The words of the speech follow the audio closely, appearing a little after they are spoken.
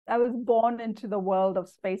I was born into the world of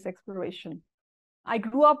space exploration. I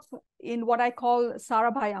grew up in what I call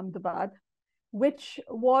SARABHAI Ahmedabad, which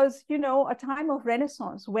was, a time of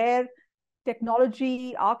renaissance where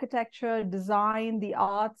technology, architecture, design, the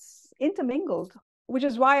arts intermingled, which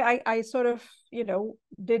is why I sort of,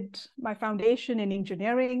 did my foundation in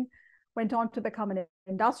engineering, went on to become an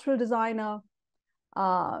industrial designer,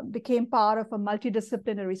 became part of a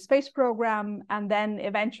multidisciplinary space program, and then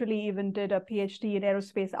eventually even did a PhD in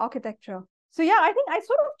aerospace architecture. So yeah, I think I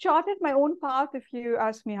sort of charted my own path, if you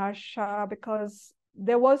ask me, Harsha, because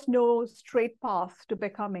there was no straight path to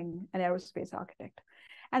becoming an aerospace architect.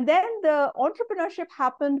 And then the entrepreneurship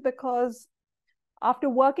happened because after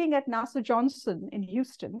working at NASA Johnson in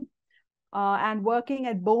Houston and working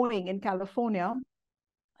at Boeing in California,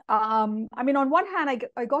 on one hand,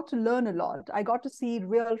 I got to learn a lot. I got to see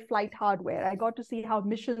real flight hardware. I got to see how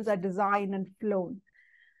missions are designed and flown.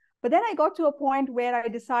 But then I got to a point where I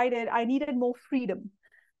decided I needed more freedom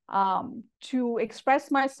to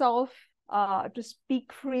express myself, to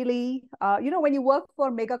speak freely. When you work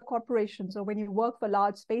for mega corporations or when you work for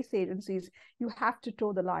large space agencies, you have to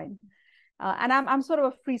toe the line. And I'm sort of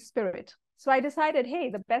a free spirit. So I decided, hey,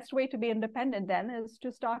 the best way to be independent then is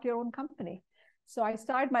to start your own company. So I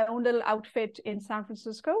started my own little outfit in San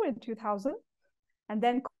Francisco in 2000, and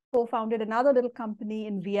then co-founded another little company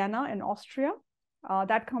in Vienna in Austria.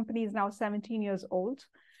 That company is now 17 years old.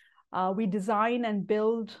 We design and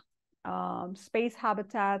build space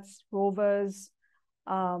habitats, rovers,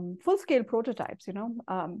 full-scale prototypes,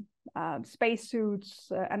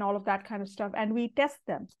 spacesuits and all of that kind of stuff. And we test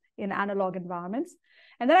them in analog environments.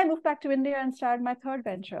 And then I moved back to India and started my third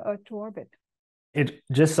venture, Earth to Orbit. It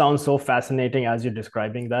just sounds so fascinating as you're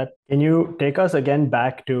describing that. Can you take us again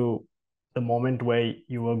back to the moment where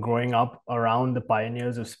you were growing up around the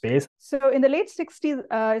pioneers of space? So in the late 60s,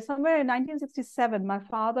 somewhere in 1967, my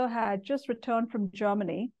father had just returned from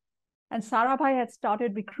Germany, and SARABHAI had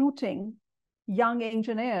started recruiting young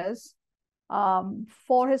engineers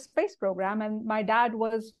for his space program. And my dad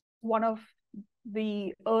was one of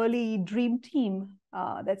the early dream team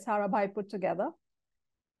that SARABHAI put together.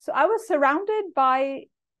 So I was surrounded by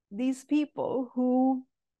these people who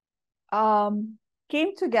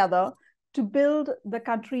came together to build the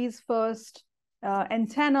country's first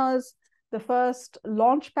antennas, the first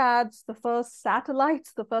launch pads, the first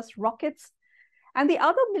satellites, the first rockets. And the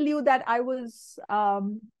other milieu that I was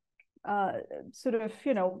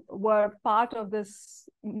were part of this,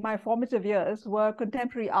 my formative years, were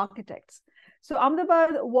contemporary architects. So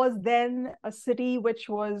Ahmedabad was then a city which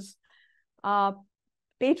was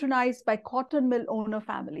patronized by cotton mill owner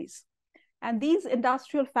families. And these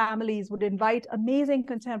industrial families would invite amazing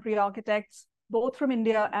contemporary architects, both from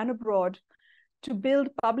India and abroad, to build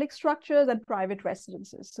public structures and private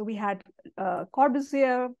residences. So we had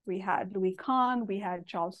Corbusier, we had Louis Kahn, we had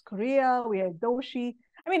Charles Correa, we had Doshi.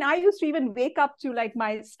 I used to even wake up to like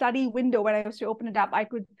my study window when I used to open it up. I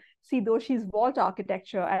could see Doshi's vault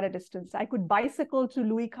architecture at a distance. I could bicycle to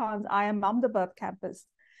Louis Kahn's I Am Ahmedabad campus.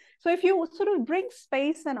 So if you sort of bring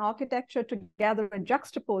space and architecture together and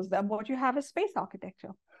juxtapose them, what you have is space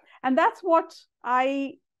architecture. And that's what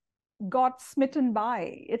I got smitten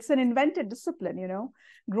by. It's an invented discipline,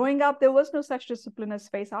 Growing up, there was no such discipline as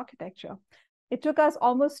space architecture. It took us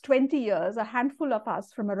almost 20 years, a handful of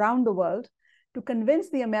us from around the world, to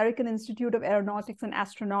convince the American Institute of Aeronautics and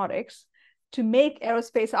Astronautics to make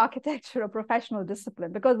aerospace architecture a professional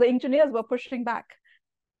discipline, because the engineers were pushing back.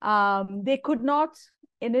 They could not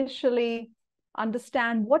initially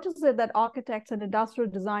understand what is it that architects and industrial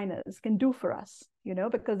designers can do for us,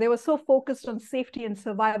 because they were so focused on safety and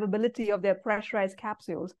survivability of their pressurized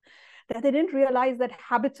capsules that they didn't realize that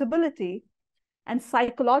habitability and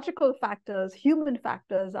psychological factors, human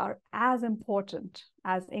factors, are as important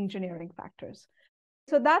as engineering factors.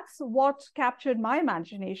 So that's what captured my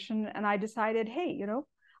imagination. And I decided, hey,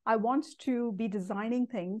 I want to be designing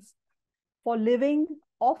things for living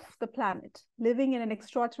off the planet, living in an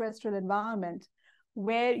extraterrestrial environment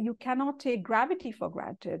where you cannot take gravity for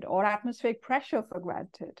granted or atmospheric pressure for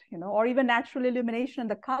granted, or even natural illumination and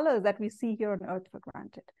the colors that we see here on Earth for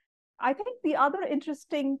granted. I think the other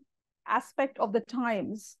interesting aspect of the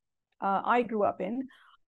times I grew up in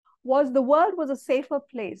was the world was a safer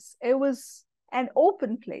place. It was an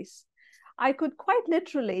open place. I could quite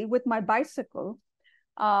literally, with my bicycle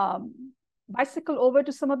over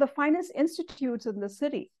to some of the finest institutes in the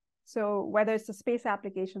city. So whether it's the Space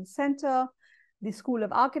Applications Center, the School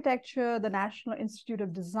of Architecture, the National Institute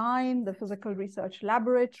of Design, the Physical Research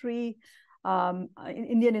Laboratory,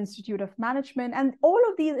 Indian Institute of Management. And all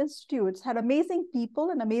of these institutes had amazing people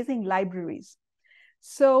and amazing libraries.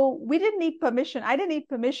 So we didn't need permission. I didn't need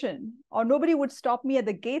permission, or nobody would stop me at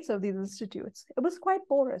the gates of these institutes. It was quite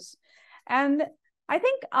porous. And I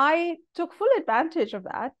think I took full advantage of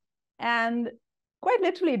that and quite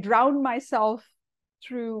literally drowned myself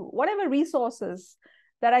through whatever resources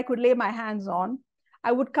that I could lay my hands on.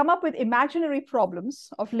 I would come up with imaginary problems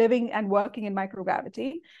of living and working in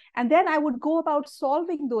microgravity. And then I would go about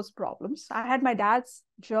solving those problems. I had my dad's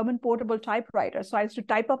German portable typewriter, so I used to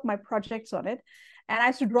type up my projects on it. And I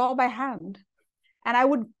used to draw by hand. And I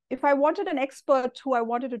would, if I wanted an expert who I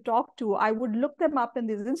wanted to talk to, I would look them up in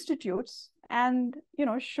these institutes and,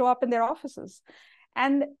 show up in their offices.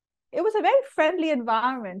 And it was a very friendly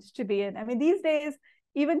environment to be in. I mean, these days,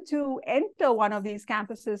 even to enter one of these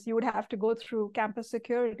campuses, you would have to go through campus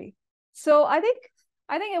security. So I think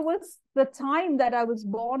it was the time that I was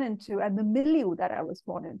born into and the milieu that I was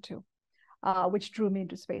born into, which drew me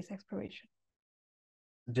into space exploration.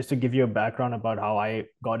 Just to give you a background about how I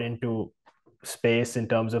got into space in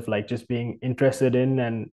terms of like just being interested in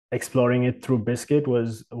and exploring it through Biskit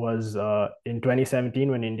was in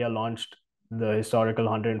 2017 when India launched the historical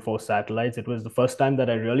 104 satellites. It was the first time that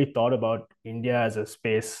I really thought about India as a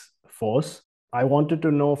space force. I wanted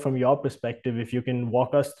to know from your perspective if you can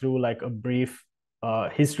walk us through like a brief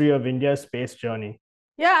history of India's space journey.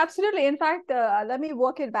 Yeah, absolutely. In fact, let me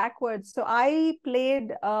work it backwards. So I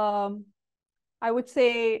played, I would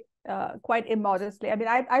say, quite immodestly. I mean,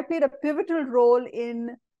 I played a pivotal role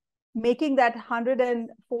in making that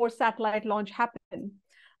 104 satellite launch happen,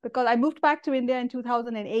 because I moved back to India in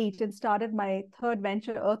 2008 and started my third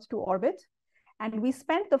venture, Earth to Orbit. And we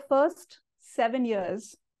spent the first 7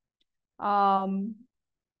 years trying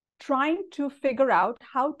to figure out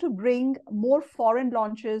how to bring more foreign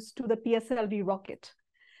launches to the PSLV rocket.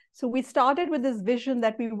 So we started with this vision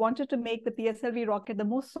that we wanted to make the PSLV rocket the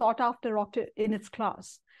most sought after rocket in its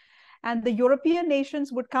class. And the European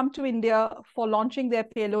nations would come to India for launching their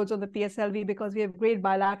payloads on the PSLV because we have great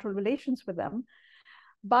bilateral relations with them.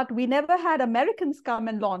 But we never had Americans come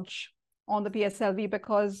and launch on the PSLV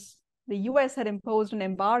because the US had imposed an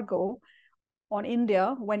embargo on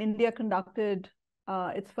India when India conducted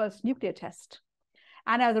its first nuclear test.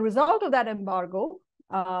 And as a result of that embargo,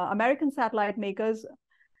 American satellite makers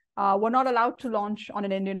were not allowed to launch on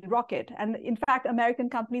an Indian rocket. And in fact, American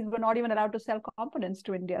companies were not even allowed to sell components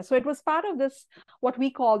to India. So it was part of this, what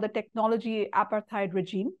we call the technology apartheid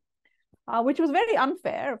regime, which was very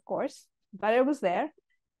unfair, of course, but it was there.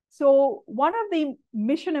 So one of the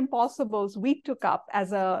mission impossibles we took up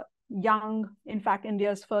as a young, in fact,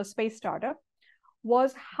 India's first space startup,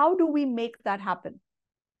 was how do we make that happen?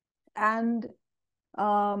 And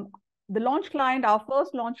the launch client, our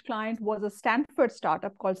first launch client, was a Stanford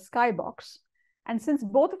startup called Skybox. And since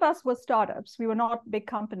both of us were startups, we were not big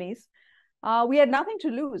companies, we had nothing to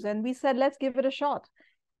lose. And we said, let's give it a shot.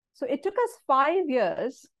 So it took us 5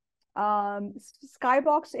 years.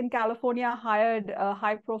 Skybox in California hired a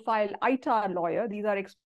high-profile ITAR lawyer. These are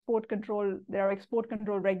export control. There are export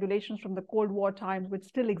control regulations from the Cold War times, which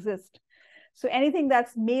still exist. So anything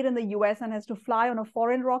that's made in the US and has to fly on a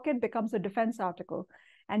foreign rocket becomes a defense article.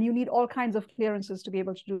 And you need all kinds of clearances to be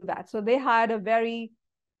able to do that. So they hired a very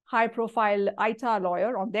high-profile ITAR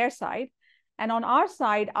lawyer on their side. And on our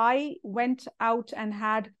side, I went out and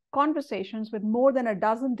had conversations with more than a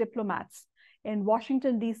dozen diplomats in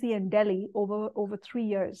Washington, D.C. and Delhi over 3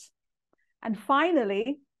 years. And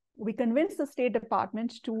finally, we convinced the State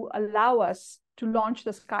Department to allow us to launch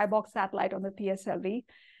the Skybox satellite on the PSLV.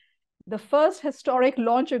 The first historic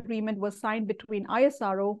launch agreement was signed between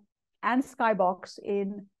ISRO and Skybox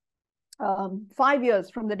in 5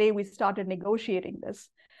 years from the day we started negotiating this.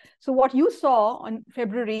 So what you saw on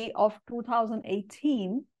February of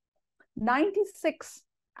 2018, 96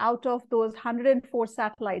 out of those 104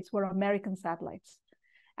 satellites were American satellites.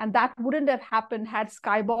 And that wouldn't have happened had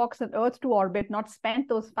Skybox and Earth to Orbit not spent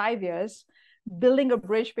those 5 years building a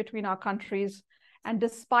bridge between our countries, and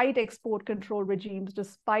despite export control regimes,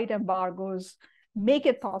 despite embargoes, make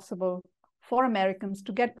it possible for Americans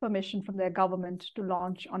to get permission from their government to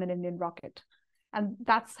launch on an Indian rocket. And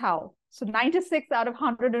that's how. So 96 out of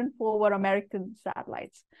 104 were American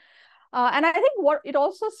satellites. And I think what it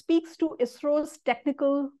also speaks to ISRO's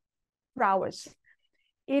technical prowess.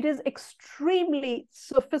 It is extremely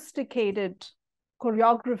sophisticated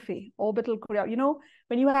choreography, orbital choreography. You know,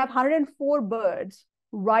 when you have 104 birds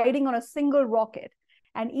riding on a single rocket,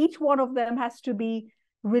 and each one of them has to be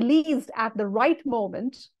released at the right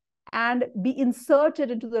moment and be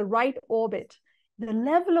inserted into the right orbit, the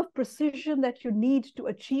level of precision that you need to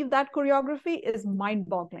achieve that choreography is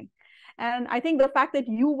mind-boggling. And I think the fact that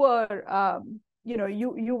you were,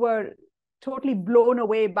 you were totally blown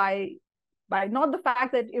away by by not the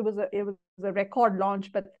fact that it was a record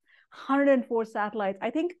launch, but 104 satellites.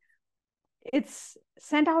 I think it's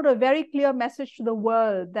sent out a very clear message to the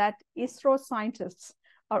world that ISRO scientists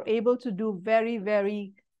are able to do very,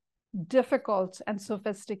 very difficult and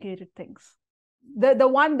sophisticated things.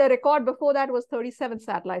 The record before that was 37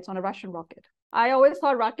 satellites on a Russian rocket. I always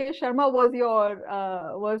thought Rakesh Sharma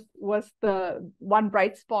was was the one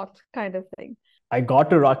bright spot kind of thing. I got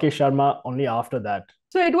to Rakesh Sharma only after that.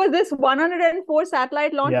 So it was this 104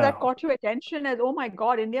 satellite launch that caught your attention as, oh my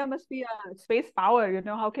God, India must be a space power. You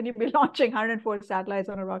know, how can you be launching 104 satellites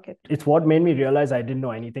on a rocket? It's what made me realize I didn't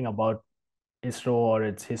know anything about ISRO or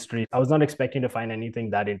its history. I was not expecting to find anything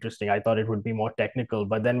that interesting. I thought it would be more technical.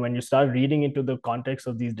 But then when you start reading into the context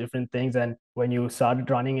of these different things, and when you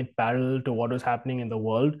started running it parallel to what was happening in the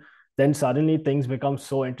world, then suddenly things become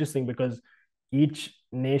so interesting, because each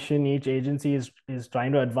nation, each agency is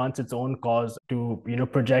trying to advance its own cause to, you know,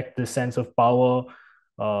 project this sense of power,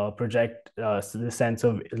 project this sense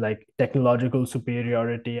of like technological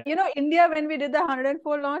superiority. You know, India, when we did the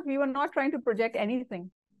 104 launch, we were not trying to project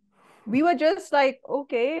anything. We were just like,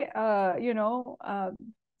 okay, Susmita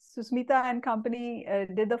and company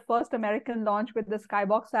did the first American launch with the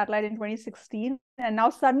Skybox satellite in 2016. And now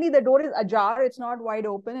suddenly the door is ajar, it's not wide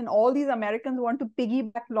open. And all these Americans want to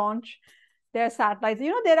piggyback launch their satellites. You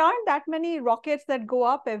know, there aren't that many rockets that go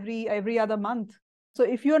up every other month. So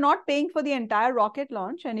if you're not paying for the entire rocket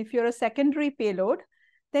launch, and if you're a secondary payload,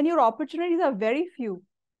 then your opportunities are very few.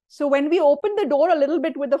 So when we opened the door a little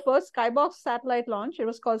bit with the first Skybox satellite launch, it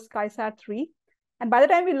was called SkySat 3. And by the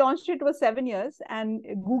time we launched it, it was 7 years, and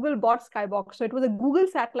Google bought Skybox. So it was a Google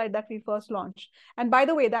satellite that we first launched. And by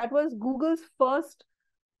the way, that was Google's first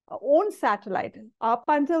own satellite. Up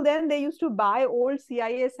until then, they used to buy old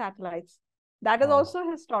CIA satellites. That is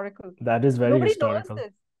also historical. That is very Nobody historical. knows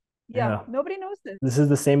this. Yeah, nobody knows this. This is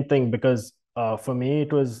the same thing, because for me,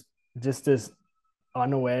 it was just this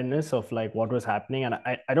unawareness of like what was happening. And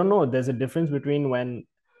I don't know, there's a difference between when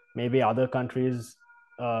maybe other countries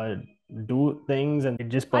do things and it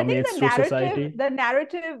just permeates through society. The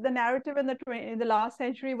narrative in the last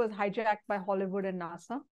century was hijacked by Hollywood and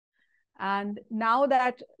NASA. And now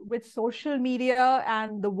that with social media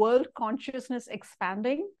and the world consciousness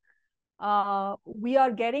expanding, we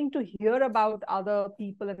are getting to hear about other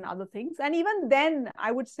people and other things. And even then,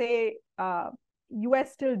 I would say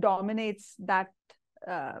US still dominates that,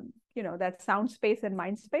 that sound space and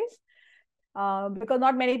mind space. Because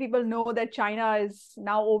not many people know that China is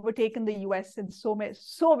now overtaken the US in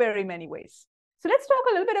so very many ways. So let's talk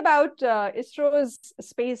a little bit about ISRO's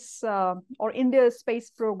space or India's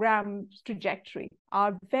space program trajectory.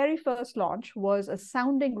 Our very first launch was a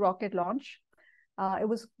sounding rocket launch. It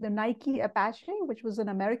was the Nike Apache, which was an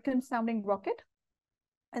American sounding rocket.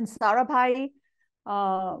 And SARABHAI,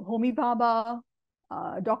 Homi Bhabha,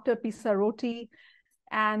 Dr. Pisaroti,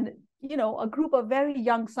 and a group of very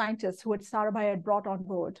young scientists who SARABHAI had brought on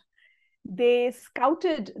board. They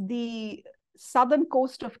scouted the southern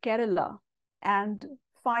coast of Kerala and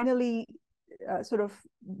finally sort of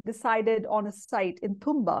decided on a site in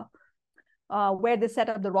Thumba where they set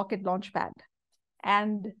up the rocket launch pad.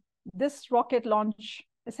 And this rocket launch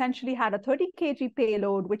essentially had a 30 kg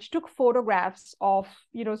payload, which took photographs of,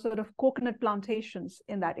 sort of coconut plantations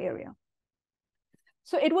in that area.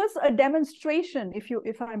 So it was a demonstration,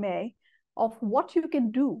 if I may, of what you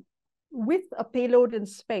can do with a payload in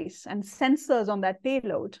space and sensors on that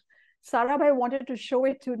payload. SARABHAI wanted to show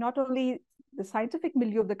it to not only the scientific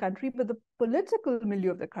milieu of the country, but the political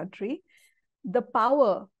milieu of the country, the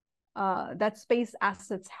power that space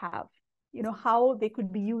assets have, how they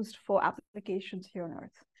could be used for applications here on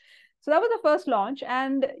Earth. So that was the first launch.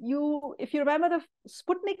 And if you remember, the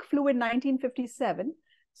Sputnik flew in 1957.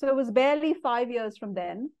 So it was barely 5 years from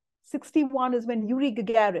then. 61 is when Yuri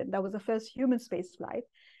Gagarin, that was the first human space flight.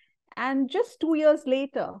 And just 2 years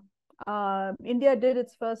later, India did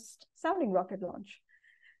its first sounding rocket launch.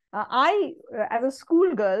 I, as a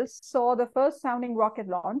schoolgirl, saw the first sounding rocket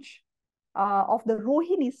launch of the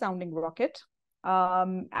Rohini sounding rocket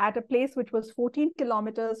at a place which was 14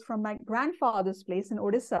 kilometers from my grandfather's place in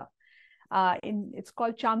Odisha. It's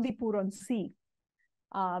called Chandipur on Sea.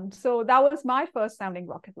 So that was my first sounding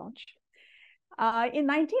rocket launch. In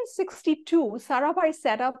 1962, SARABHAI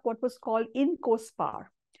set up what was called INCOSPAR.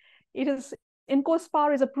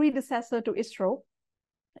 INCOSPAR is a predecessor to ISRO.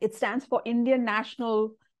 It stands for Indian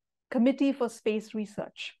National Committee for Space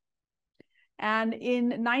Research. And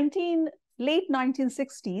in late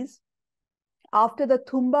 1960s, after the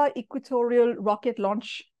Thumba Equatorial Rocket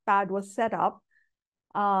Launch Pad was set up,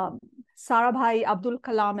 SARABHAI, Abdul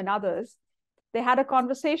Kalam, and others, they had a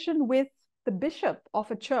conversation with the bishop of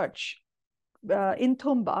a church in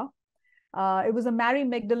Tumba. It was a Mary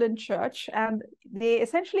Magdalene church, and they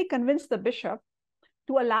essentially convinced the bishop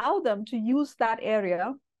to allow them to use that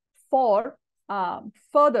area for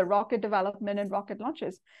further rocket development and rocket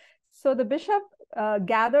launches. So the bishop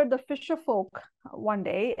gathered the fisher folk one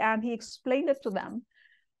day, and he explained it to them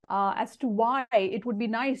as to why it would be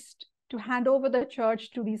nice to hand over the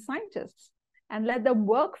church to these scientists and let them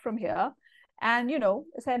work from here and,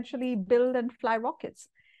 essentially build and fly rockets.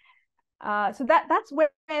 So that's where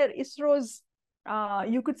ISRO's,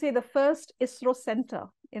 you could say the first ISRO center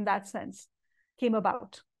in that sense came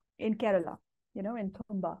about in Kerala, in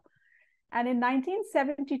Tumba. And in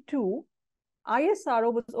 1972,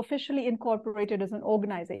 ISRO was officially incorporated as an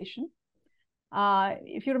organization.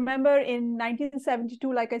 If you remember, in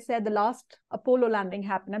 1972, like I said, the last Apollo landing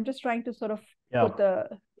happened. I'm just trying to sort of put the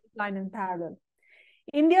line in parallel.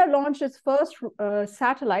 India launched its first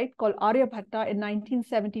satellite called Aryabhatta in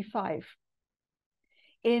 1975.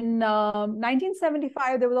 In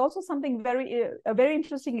 1975, there was also something a very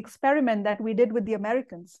interesting experiment that we did with the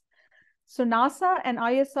Americans. So NASA and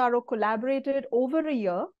ISRO collaborated over a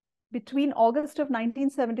year between August of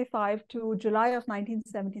 1975 to July of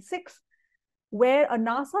 1976, where a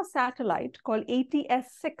NASA satellite called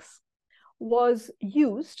ATS-6 was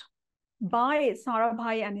used by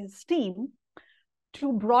SARABHAI and his team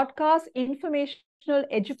to broadcast informational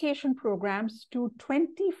education programs to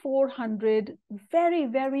 2,400 very,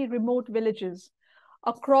 very remote villages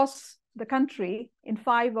across the country in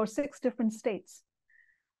 5 or 6 different states.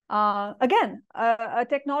 Again, a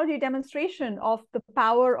technology demonstration of the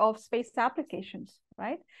power of space applications,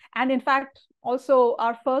 right? And in fact, also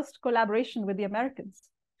our first collaboration with the Americans.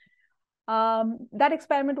 That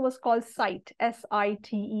experiment was called SITE,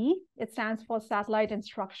 S-I-T-E. It stands for Satellite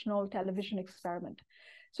Instructional Television Experiment.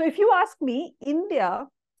 So if you ask me, India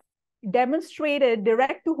demonstrated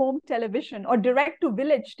direct-to-home television or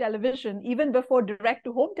direct-to-village television even before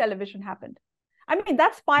direct-to-home television happened. I mean,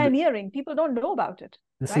 that's pioneering. People don't know about it.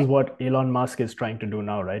 This is what Elon Musk is trying to do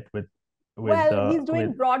now, right? He's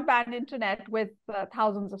doing broadband internet with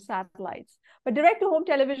thousands of satellites. But direct-to-home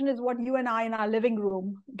television is what you and I in our living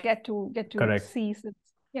room get to see since,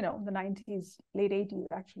 the 90s, late 80s,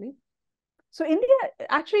 actually. So India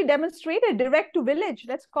actually demonstrated direct-to-village.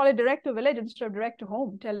 Let's call it direct-to-village instead of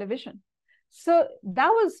direct-to-home television. So that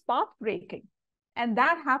was path-breaking. And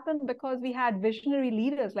that happened because we had visionary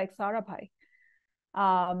leaders like Sarabhai.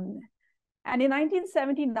 And in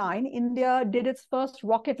 1979, India did its first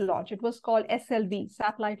rocket launch. It was called SLV,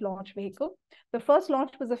 Satellite Launch Vehicle. The first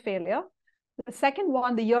launch was a failure. The second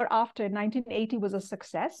one, the year after, in 1980, was a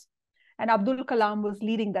success. And Abdul Kalam was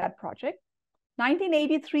leading that project.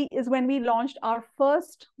 1983 is when we launched our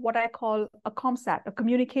first, what I call a ComSat, a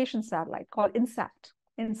communication satellite called INSAT,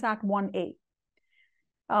 INSAT 1A.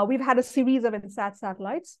 We've had a series of INSAT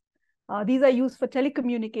satellites. These are used for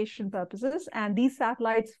telecommunication purposes, and these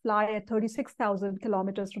satellites fly at 36,000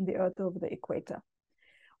 kilometers from the Earth over the equator.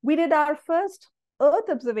 We did our first Earth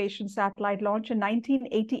observation satellite launch in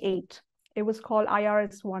 1988. It was called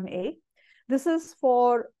IRS-1A. This is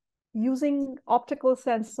for using optical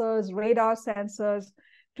sensors, radar sensors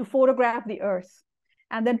to photograph the Earth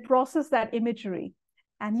and then process that imagery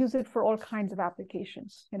and use it for all kinds of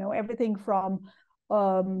applications. Everything from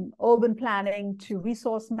urban planning to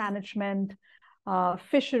resource management,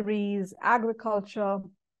 fisheries, agriculture.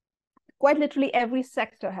 Quite literally every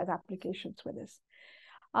sector has applications with this.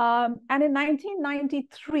 And in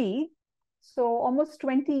 1993, so almost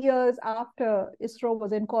 20 years after ISRO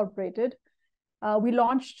was incorporated, we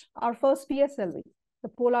launched our first PSLV, the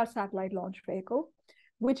Polar Satellite Launch Vehicle,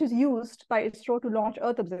 which is used by ISRO to launch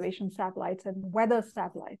Earth observation satellites and weather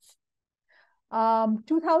satellites.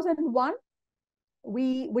 2001,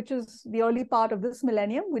 which is the early part of this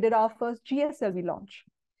millennium, we did our first GSLV launch.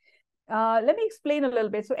 Let me explain a little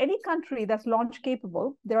bit. So any country that's launch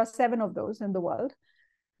capable, there are 7 of those in the world,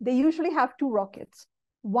 they usually have 2 rockets.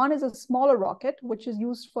 One is a smaller rocket, which is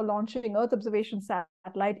used for launching Earth observation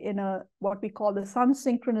satellite in what we call the sun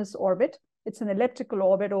synchronous orbit. It's an elliptical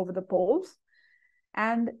orbit over the poles.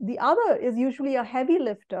 And the other is usually a heavy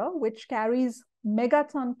lifter, which carries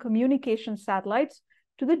megaton communication satellites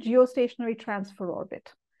to the geostationary transfer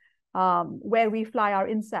orbit, where we fly our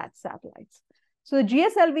INSAT satellites. So the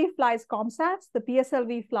GSLV flies ComSats, the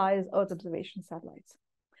PSLV flies Earth observation satellites.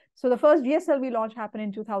 So the first GSLV launch happened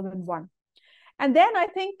in 2001. And then I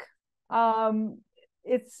think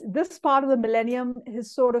it's this part of the millennium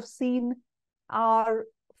has sort of seen our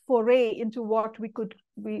foray into what we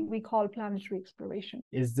call planetary exploration.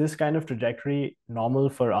 Is this kind of trajectory normal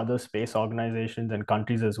for other space organizations and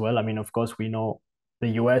countries as well? I mean, of course, we know the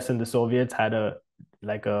US and the Soviets had a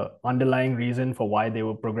like a underlying reason for why they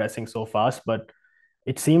were progressing so fast. But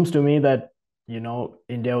it seems to me that,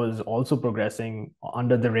 India was also progressing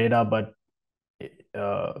under the radar, but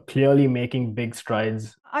clearly making big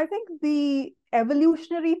strides. I think the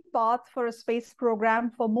evolutionary path for a space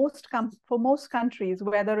program for most countries,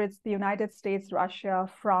 whether it's the United States, Russia,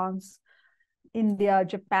 France, India,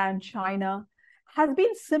 Japan, China, has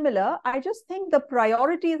been similar. I just think the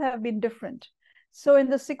priorities have been different. So in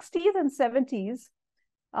the 60s and 70s,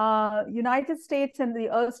 United States and the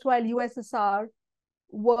erstwhile USSR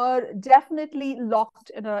were definitely locked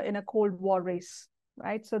in a Cold War race,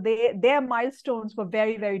 right? So their milestones were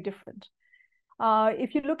very, very different.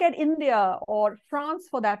 If you look at India or France,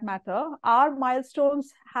 for that matter, our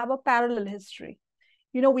milestones have a parallel history.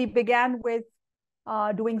 We began with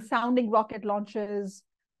doing sounding rocket launches.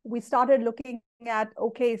 We started looking at,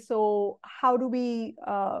 okay, so how do we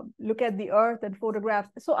look at the Earth and photograph?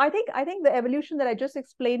 So I think the evolution that I just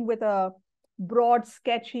explained with a broad,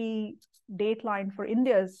 sketchy dateline for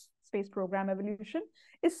India's space program evolution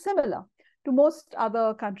is similar to most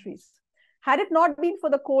other countries. Had it not been for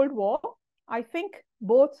the Cold War, I think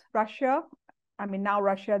both Russia, now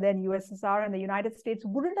Russia, then USSR, and the United States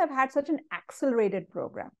wouldn't have had such an accelerated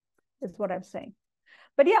program, is what I'm saying.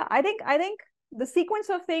 But yeah, I think the sequence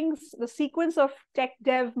of things, the sequence of tech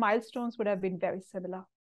dev milestones would have been very similar.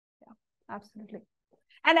 Yeah, absolutely.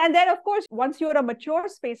 And then, of course, once you're a mature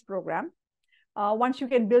space program, once you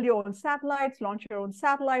can build your own satellites, launch your own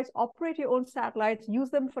satellites, operate your own satellites, use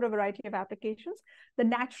them for a variety of applications, the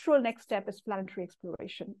natural next step is planetary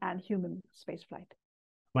exploration and human spaceflight.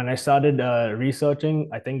 When I started researching,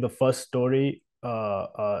 I think the first story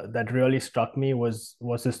that really struck me was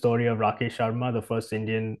the story of Rakesh Sharma, the first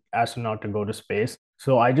Indian astronaut to go to space.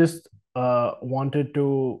 So I just wanted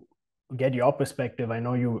to get your perspective. I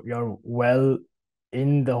know you're well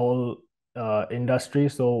in the whole industry,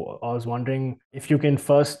 so I was wondering if you can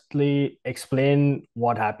firstly explain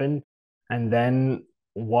what happened and then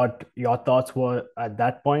what your thoughts were at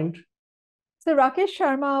that point. So Rakesh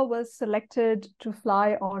Sharma was selected to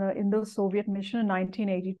fly on an Indo-Soviet mission in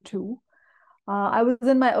 1982. I was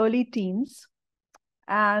in my early teens,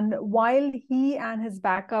 and while he and his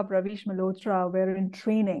backup Ravish Malhotra were in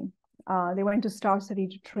training, they went to Star City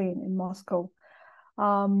to train in Moscow.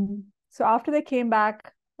 So after they came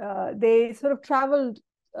back, they sort of traveled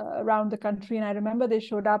around the country, and I remember they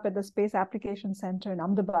showed up at the Space Application Center in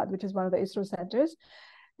Ahmedabad, which is one of the ISRO centers.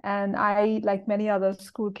 And I, like many other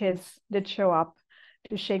school kids, did show up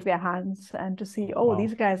to shake their hands and to see, oh, wow,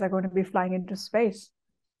 these guys are going to be flying into space.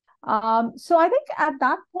 So I think at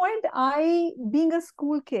that point, being a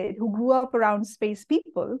school kid who grew up around space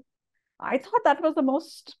people, I thought that was the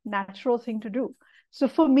most natural thing to do. So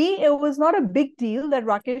for me, it was not a big deal that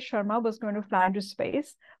Rakesh Sharma was going to fly into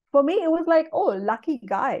space. For me, it was like, oh, lucky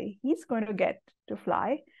guy, he's going to get to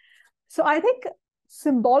fly. So I think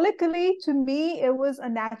symbolically, to me, it was a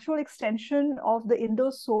natural extension of the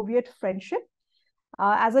Indo-Soviet friendship.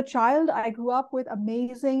 As a child, I grew up with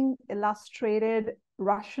amazing illustrated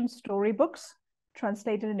Russian storybooks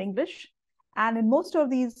translated in English. And in most of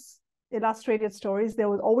these illustrated stories, there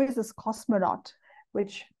was always this cosmonaut,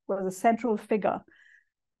 which was a central figure.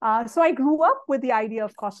 So I grew up with the idea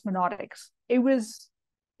of cosmonautics. It was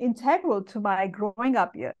integral to my growing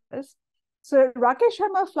up years. So Rakesh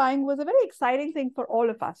Sharma flying was a very exciting thing for all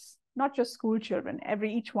of us, not just school children,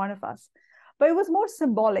 each one of us. But it was more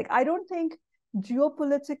symbolic. I don't think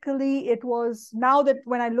geopolitically it was, now that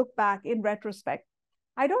when I look back in retrospect,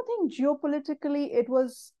 I don't think geopolitically it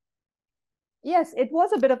was, yes, it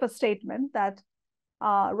was a bit of a statement that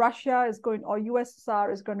Russia is going, or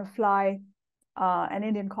USSR is going to fly an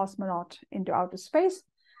Indian cosmonaut into outer space.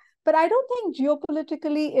 But I don't think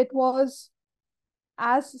geopolitically it was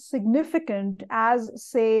as significant as,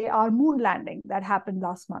 say, our moon landing that happened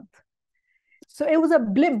last month. So it was a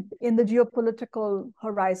blimp in the geopolitical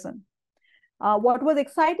horizon. What was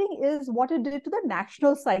exciting is what it did to the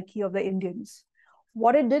national psyche of the Indians,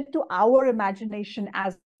 what it did to our imagination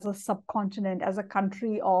as a subcontinent, as a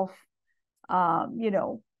country of,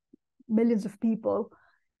 millions of people.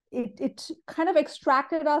 It kind of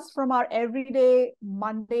extracted us from our everyday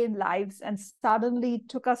mundane lives and suddenly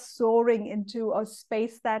took us soaring into a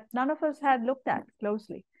space that none of us had looked at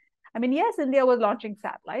closely. I mean, yes, India was launching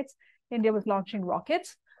satellites, India was launching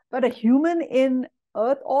rockets, but a human in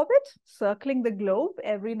Earth orbit circling the globe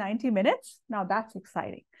every 90 minutes, now that's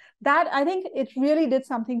exciting. That, I think it really did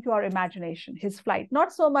something to our imagination, his flight,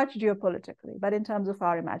 not so much geopolitically, but in terms of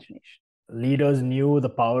our imagination. Leaders knew the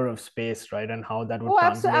power of space, right, and how that would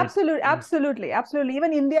translate. Absolutely.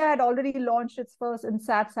 Even India had already launched its first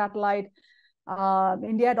INSAT satellite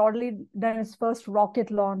India had already done its first rocket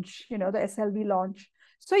launch, the SLV launch.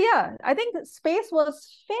 So yeah, I think space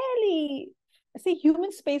was fairly, see,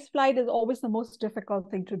 human space flight is always the most difficult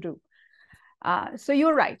thing to do. So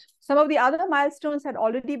you're right. Some of the other milestones had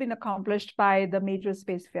already been accomplished by the major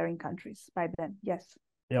spacefaring countries by then. Yes.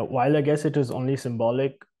 Yeah, while I guess it is only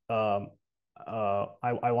symbolic, I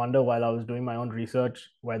wonder, while I was doing my own research,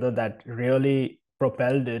 whether that really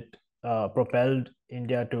propelled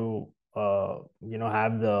India to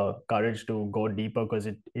have the courage to go deeper, because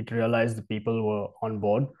it realized the people were on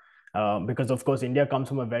board. Because of course India comes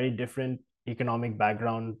from a very different economic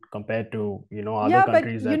background compared to other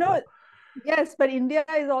countries that. Yes, but India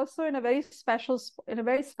is also in a very special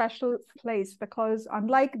place, because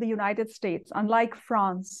unlike the United States, unlike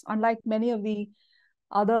France, unlike many of the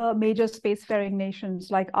other major spacefaring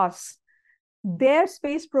nations like us, their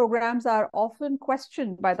space programs are often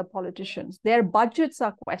questioned by the politicians. Their budgets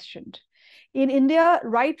are questioned. In India,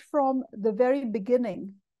 right from the very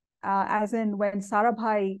beginning, as in when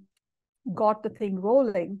SARABHAI got the thing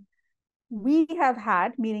rolling, we have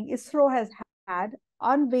had, meaning ISRO has had,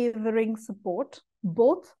 unwavering support,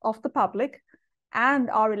 both of the public and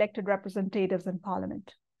our elected representatives in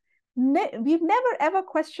parliament. We've never ever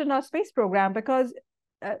questioned our space program, because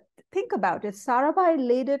think about it, Sarabhai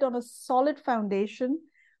laid it on a solid foundation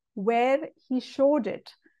where he showed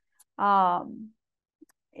it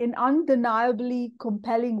in undeniably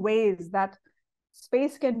compelling ways that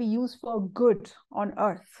space can be used for good on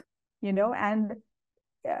Earth, and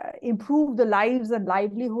improve the lives and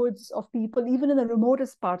livelihoods of people, even in the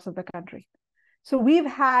remotest parts of the country. So we've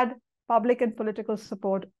had public and political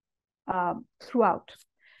support throughout.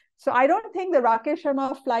 So I don't think the Rakesh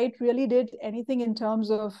Sharma flight really did anything in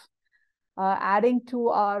terms of adding to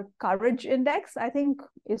our courage index. I think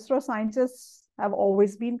ISRO scientists have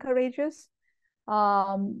always been courageous.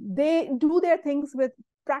 They do their things with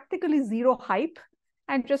practically zero hype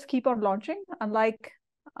and just keep on launching, unlike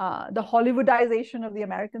the Hollywoodization of the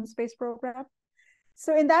American space program.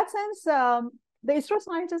 So in that sense, the ISRO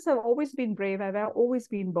scientists have always been brave, have always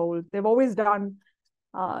been bold. They've always done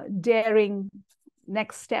daring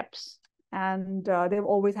next steps, and they've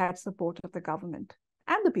always had support of the government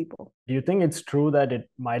and the people. Do you think it's true that it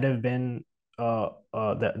might have been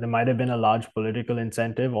there might have been a large political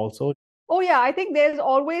incentive also? Oh yeah, I think there's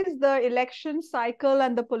always the election cycle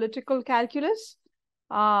and the political calculus.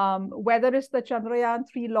 Whether it's the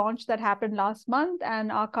Chandrayaan-3 launch that happened last month,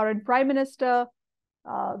 and our current Prime Minister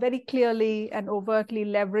very clearly and overtly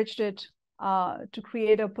leveraged it to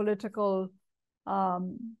create a political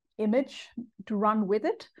image to run with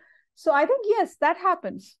it. So I think, yes, that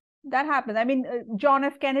happens. That happens. I mean, John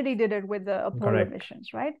F. Kennedy did it with the Apollo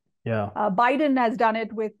missions, right? Yeah. Biden has done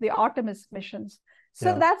it with the Artemis missions.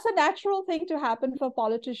 So that's a natural thing to happen for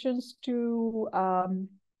politicians to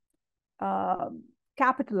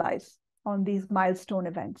capitalize on these milestone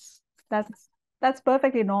events. That's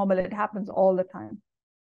perfectly normal. It happens all the time.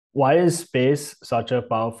 Why is space such a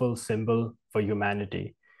powerful symbol for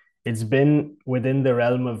humanity? It's been within the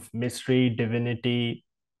realm of mystery, divinity,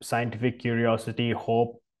 scientific curiosity,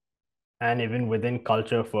 hope, and even within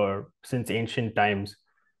culture since ancient times.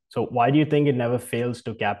 So why do you think it never fails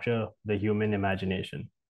to capture the human imagination?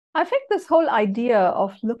 I think this whole idea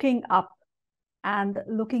of looking up and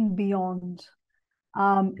looking beyond,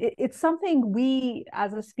 it's something we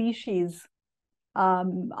as a species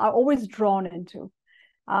are always drawn into.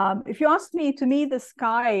 If you ask me, to me, the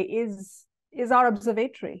sky is our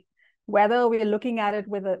observatory, whether we're looking at it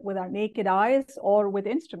with our naked eyes or with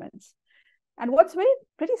instruments. And what's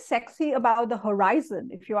pretty sexy about the horizon,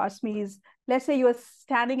 if you ask me, is, let's say you're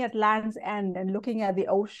standing at land's end and looking at the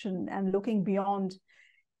ocean and looking beyond,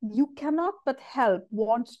 you cannot but help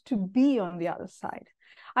want to be on the other side.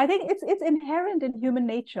 I think it's inherent in human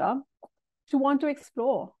nature to want to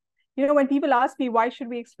explore. When people ask me, why should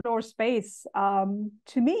we explore space? To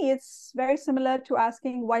me, it's very similar to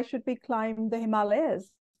asking, why should we climb the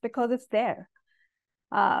Himalayas? Because it's there.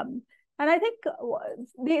 And I think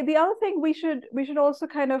the other thing we should also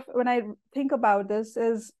kind of, when I think about this,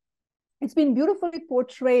 is it's been beautifully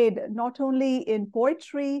portrayed, not only in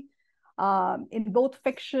poetry, in both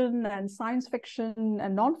fiction and science fiction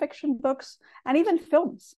and non-fiction books, and even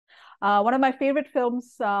films. One of my favorite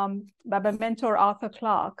films by my mentor, Arthur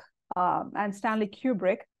Clarke, and Stanley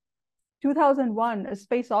Kubrick, 2001, A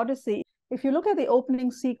Space Odyssey. If you look at the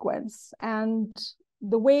opening sequence and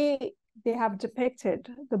the way they have depicted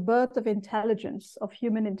the birth of intelligence, of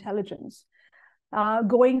human intelligence,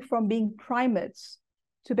 going from being primates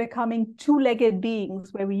to becoming two-legged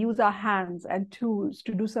beings where we use our hands and tools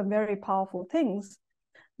to do some very powerful things.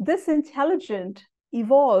 This intelligent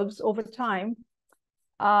evolves over time,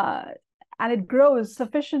 and it grows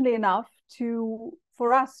sufficiently enough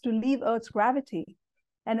for us to leave Earth's gravity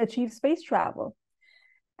and achieve space travel.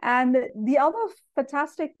 And the other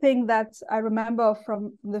fantastic thing that I remember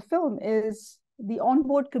from the film is the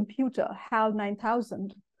onboard computer, HAL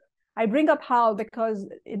 9000. I bring up HAL because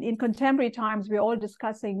in contemporary times, we're all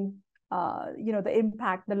discussing the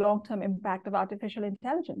impact, the long-term impact of artificial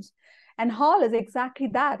intelligence. And HAL is exactly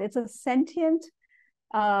that. It's a sentient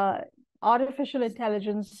artificial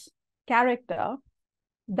intelligence character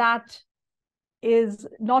that is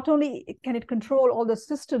not only can it control all the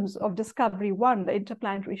systems of Discovery 1, the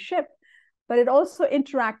interplanetary ship, but it also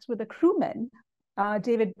interacts with the crewmen,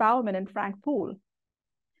 David Bowman and Frank Poole.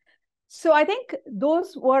 So I think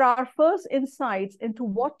those were our first insights into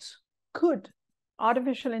what could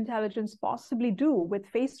artificial intelligence possibly do with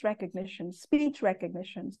face recognition, speech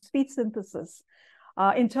synthesis,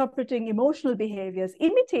 interpreting emotional behaviors,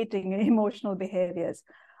 imitating emotional behaviors,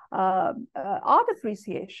 art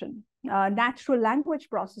appreciation, natural language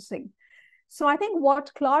processing. So I think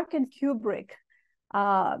what Clarke and Kubrick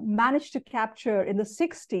managed to capture in the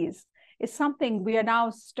 60s is something we are now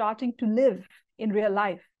starting to live in real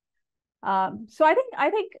life. So I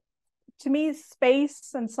think to me,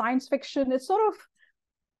 space and science fiction, it's sort of,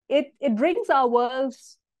 it brings our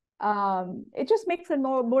worlds, it just makes it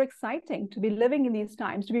more exciting to be living in these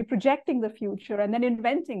times, to be projecting the future and then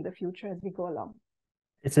inventing the future as we go along.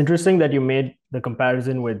 It's interesting that you made the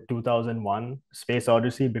comparison with 2001 Space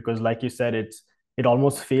Odyssey, because like you said, it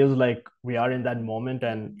almost feels like we are in that moment,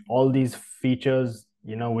 and all these features,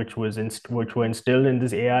 which were instilled in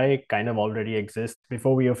this AI kind of already exist.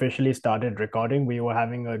 Before we officially started recording, we were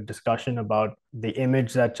having a discussion about the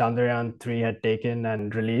image that Chandrayaan-3 had taken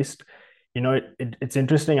and released. It's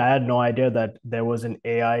interesting. I had no idea that there was an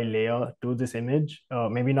AI layer to this image.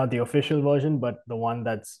 Maybe not the official version, but the one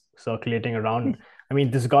that's circulating around. I mean,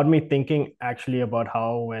 this got me thinking actually about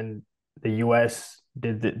how when the US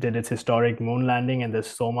did its historic moon landing, and there's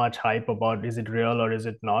so much hype about is it real or is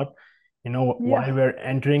it not? While we're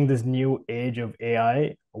entering this new age of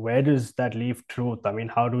AI, where does that leave truth? I mean,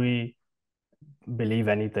 how do we believe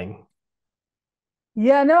anything?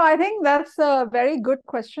 Yeah, no, I think that's a very good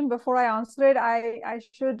question. Before I answer it, I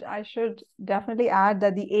should definitely add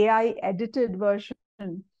that the AI edited version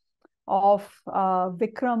of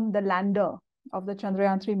Vikram, the lander of the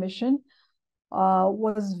Chandrayaan-3 mission,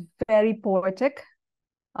 was very poetic.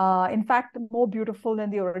 In fact, more beautiful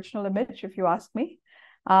than the original image, if you ask me.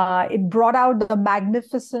 It brought out the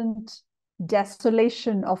magnificent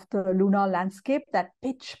desolation of the lunar landscape, that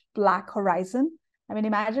pitch black horizon. I mean,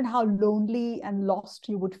 imagine how lonely and lost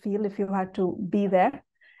you would feel if you had to be there,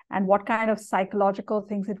 and what kind of psychological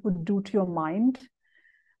things it would do to your mind.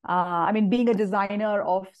 I mean, being a designer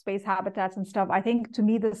of space habitats and stuff, I think to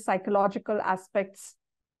me, the psychological aspects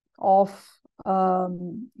of, a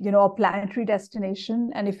planetary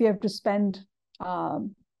destination, and if you have to spend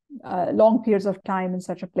long periods of time in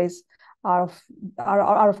such a place, are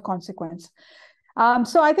of consequence.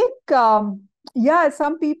 So I think,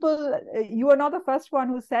 some people, you are not the first one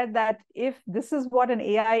who said that if this is what an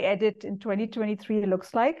AI edit in 2023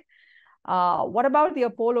 looks like, what about the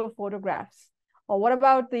Apollo photographs? Or what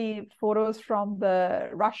about the photos from the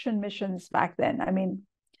Russian missions back then? I mean,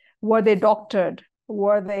 were they doctored?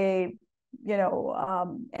 Were they,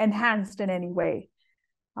 enhanced in any way?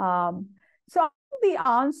 So the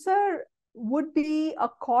answer would be a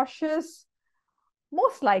cautious,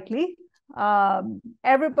 most likely.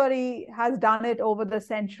 Everybody has done it over the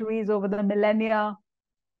centuries, over the millennia,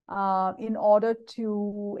 in order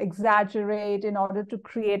to exaggerate, in order to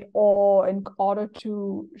create awe, in order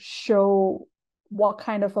to show what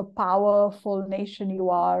kind of a powerful nation you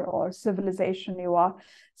are or civilization you are.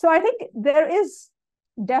 So I think there is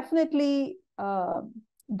definitely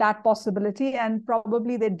that possibility, and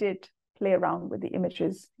probably they did play around with the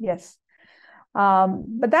images, yes.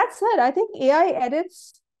 But that said, I think AI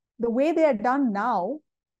edits, the way they are done now,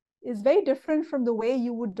 is very different from the way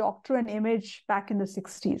you would doctor an image back in the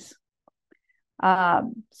 60s.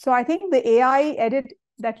 So I think the AI edit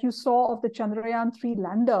that you saw of the Chandrayaan-3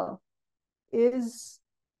 lander is,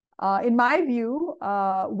 in my view,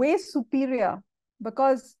 way superior,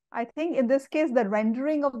 because I think in this case, the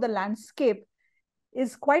rendering of the landscape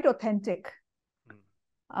is quite authentic.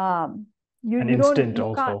 Instant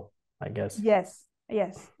also, I guess. Yes,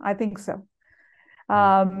 I think so.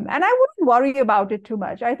 And I wouldn't worry about it too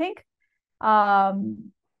much. I think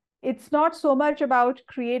it's not so much about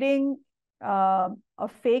creating a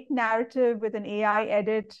fake narrative with an AI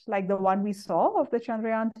edit like the one we saw of the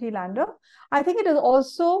Chandrayaan-3 lander. I think it is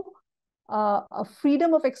also a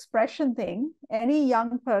freedom of expression thing. Any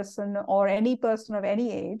young person or any person of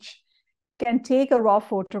any age can take a raw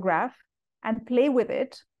photograph and play with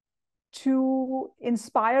it to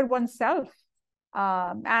inspire oneself,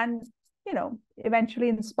 and eventually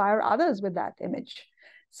inspire others with that image.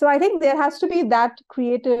 So I think there has to be that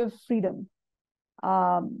creative freedom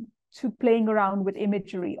to playing around with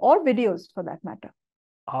imagery or videos for that matter.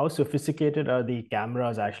 How sophisticated are the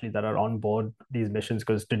cameras actually that are on board these missions?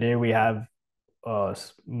 Because today we have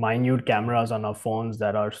minute cameras on our phones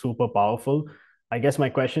that are super powerful. I guess my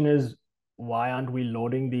question is, why aren't we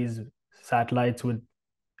loading these satellites with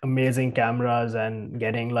amazing cameras and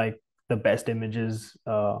getting like the best images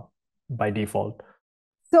by default?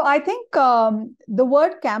 So I think the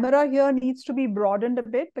word camera here needs to be broadened a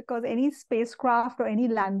bit, because any spacecraft or any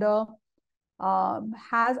lander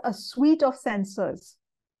has a suite of sensors.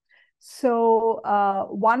 So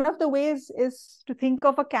one of the ways is to think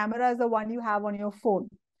of a camera as the one you have on your phone,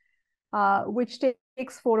 which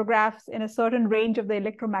takes photographs in a certain range of the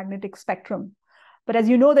electromagnetic spectrum. But as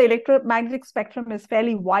you know, the electromagnetic spectrum is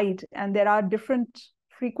fairly wide, and there are different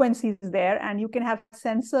frequencies there, and you can have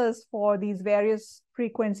sensors for these various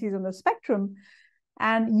frequencies on the spectrum.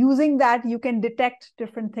 And using that, you can detect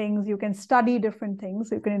different things, you can study different things,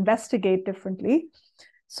 you can investigate differently.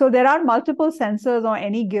 So there are multiple sensors on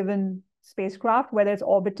any given spacecraft, whether it's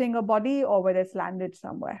orbiting a body or whether it's landed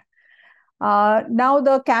somewhere. Now,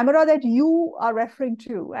 the camera that you are referring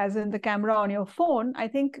to, as in the camera on your phone, I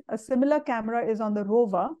think a similar camera is on the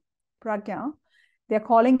rover, Pragya. They're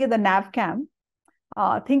calling it the NavCam.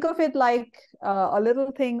 Think of it like a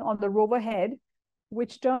little thing on the rover head,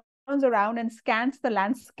 which turns around and scans the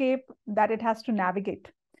landscape that it has to navigate,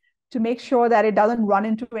 to make sure that it doesn't run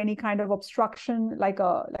into any kind of obstruction, like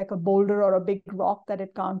a boulder or a big rock that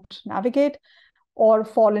it can't navigate, or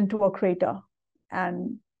fall into a crater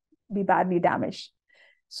and be badly damaged.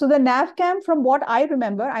 So the NavCam, from what I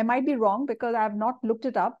remember, I might be wrong because I have not looked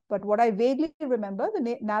it up, but what I vaguely remember,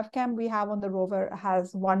 the NavCam we have on the rover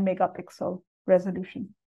has 1 megapixel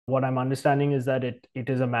resolution. What I'm understanding is that it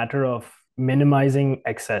is a matter of minimizing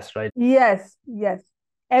excess, right? Yes.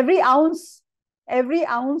 Every ounce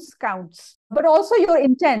counts, but also your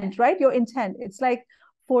intent, right? Your intent. It's like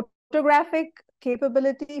photographic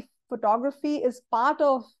capability. Photography is part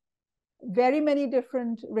of very many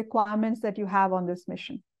different requirements that you have on this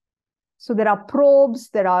mission. So there are probes,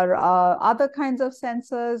 there are other kinds of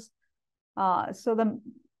sensors. So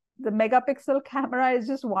the megapixel camera is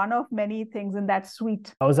just one of many things in that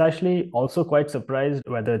suite. I was actually also quite surprised,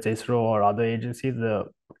 whether it's ISRO or other agencies,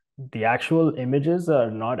 the actual images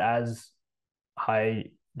are not as high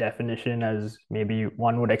definition as maybe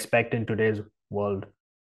one would expect in today's world.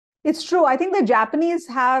 It's true. I think the Japanese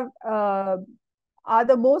are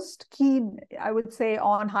the most keen, I would say,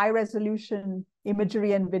 on high resolution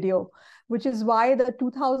imagery and video, which is why the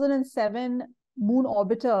 2007 moon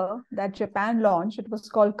orbiter that Japan launched, it was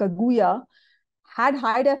called Kaguya, had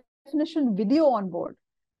high definition video on board,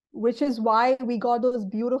 which is why we got those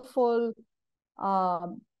beautiful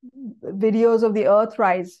videos of the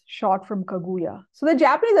Earthrise shot from Kaguya. So the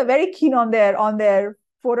Japanese are very keen on their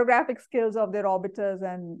photographic skills of their orbiters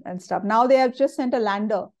and stuff. Now they have just sent a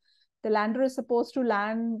lander. The lander is supposed to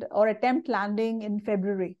land or attempt landing in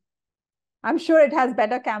February. I'm sure it has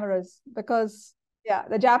better cameras because, yeah,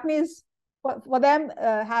 the Japanese, for them,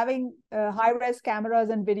 having high-res cameras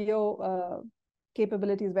and video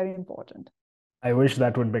capability is very important. I wish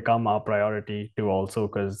that would become our priority too also,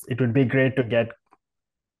 because it would be great to get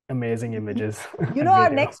amazing images. You know, our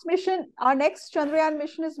next Chandrayaan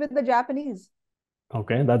mission is with the Japanese.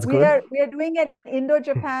 Okay, that's good. We are doing an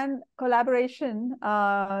Indo-Japan collaboration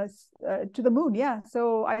to the moon. Yeah,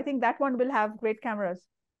 so I think that one will have great cameras.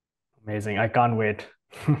 Amazing. I can't wait.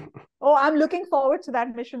 Oh, I'm looking forward to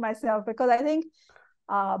that mission myself, because I think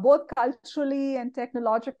both culturally and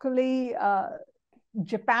technologically,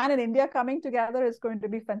 Japan and India coming together is going to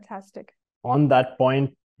be fantastic. On that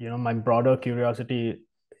point, my broader curiosity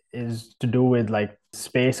is to do with like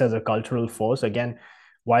space as a cultural force. Again,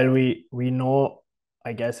 while we know,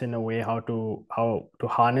 I guess, in a way how to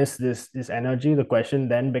harness this energy, the question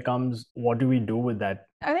then becomes, what do we do with that?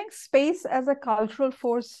 I think space as a cultural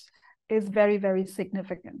force is very, very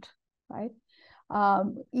significant, right?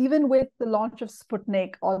 Even with the launch of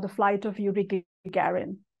Sputnik or the flight of Yuri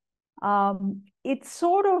Gagarin, it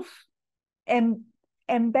sort of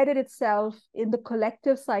embedded itself in the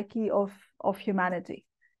collective psyche of humanity.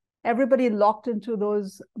 Everybody locked into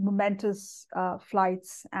those momentous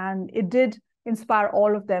flights, and it did inspire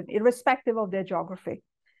all of them, irrespective of their geography.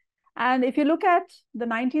 And if you look at the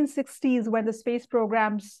 1960s, when the space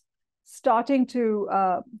programs started to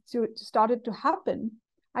happen,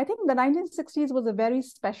 I think the 1960s was a very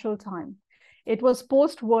special time. It was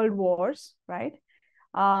post-World Wars, right?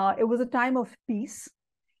 It was a time of peace.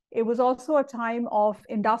 It was also a time of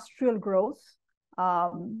industrial growth.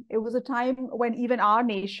 It was a time when even our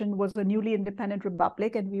nation was a newly independent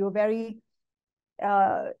republic, and we were very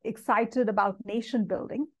excited about nation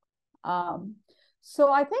building.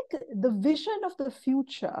 So I think the vision of the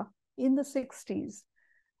future in the 60s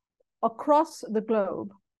across the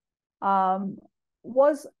globe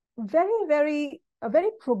was a very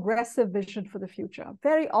progressive vision for the future,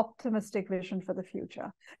 very optimistic vision for the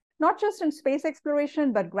future. Not just in space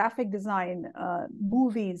exploration, but graphic design,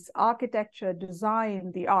 movies, architecture,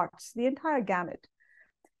 design, the arts, the entire gamut.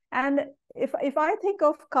 And if I think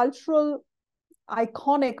of cultural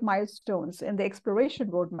iconic milestones in the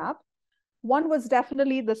exploration roadmap, one was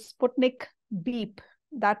definitely the Sputnik beep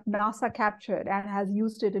that NASA captured and has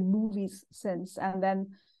used it in movies since. And then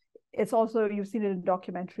it's also, you've seen it in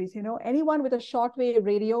documentaries, anyone with a shortwave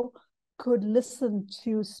radio could listen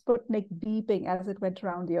to Sputnik beeping as it went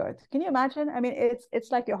around the Earth. Can you imagine? I mean,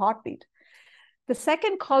 it's like your heartbeat. The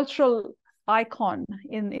second cultural icon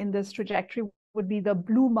in this trajectory would be the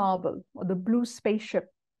blue marble or the blue spaceship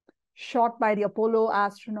shot by the Apollo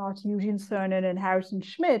astronauts Eugene Cernan and Harrison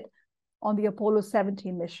Schmitt on the Apollo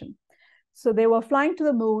 17 mission. So they were flying to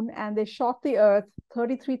the moon and they shot the Earth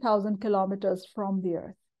 33,000 kilometers from the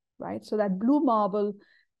Earth, right? So that blue marble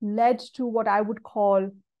led to what I would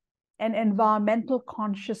call an environmental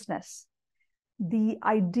consciousness, the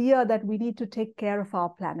idea that we need to take care of our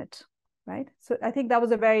planet, right? So I think that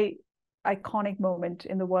was a very iconic moment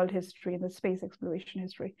in the world history, in the space exploration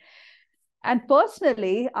history. And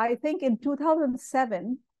personally, I think in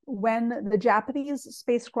 2007, when the Japanese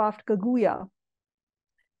spacecraft Kaguya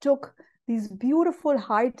took these beautiful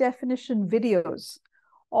high-definition videos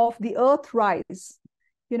of the Earth rise,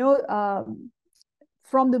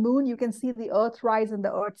 from the moon, you can see the Earth rise and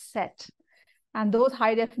the Earth set. And those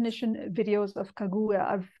high-definition videos of Kaguya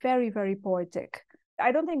are very, very poetic.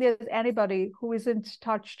 I don't think there's anybody who isn't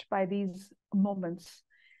touched by these moments,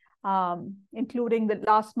 including the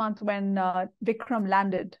last month when Vikram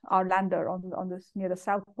landed, our lander on this near the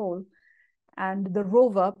South Pole, and the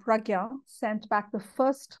rover Pragya sent back the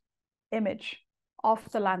first image of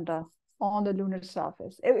the lander on the lunar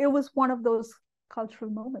surface. It was one of those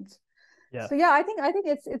cultural moments. Yeah. So yeah, I think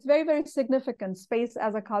it's very, very significant. Space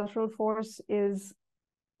as a cultural force is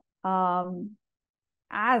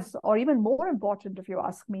as or even more important, if you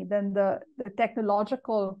ask me, than the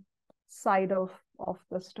technological side of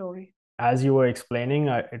the story. As you were explaining,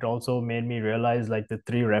 it also made me realize like the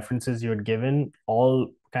three references you had given all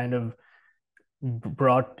kind of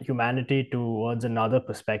brought humanity towards another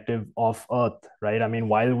perspective of Earth, right? I mean,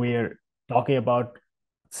 while we're talking about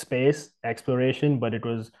space exploration, but it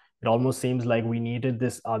almost seems like we needed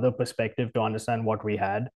this other perspective to understand what we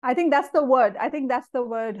had. I think that's the word.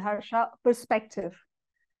 Harsha, perspective.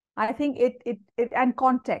 I think it and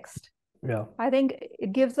context. Yeah. I think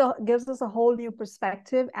it gives us a whole new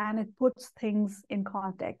perspective, and it puts things in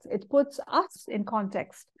context. It puts us in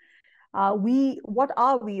context. What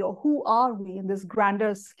are we, or who are we in this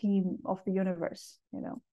grander scheme of the universe?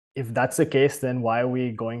 If that's the case, then why are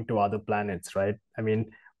we going to other planets, right? I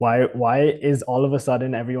mean, why is all of a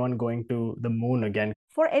sudden everyone going to the moon again?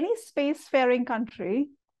 For any spacefaring country,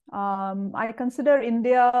 I consider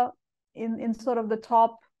India in sort of the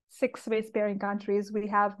top 6 spacefaring countries. We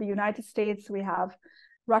have the United States, we have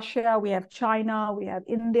Russia, we have China, we have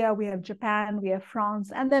India, we have Japan, we have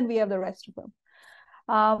France, and then we have the rest of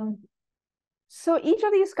them. So each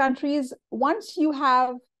of these countries, once you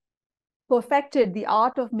have perfected the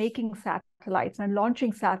art of making satellites and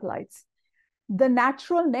launching satellites, the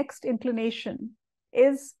natural next inclination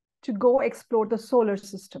is to go explore the solar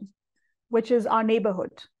system, which is our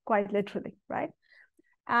neighborhood, quite literally, right?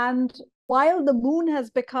 And while the moon has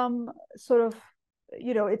become sort of,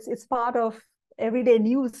 it's part of everyday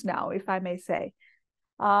news now, if I may say,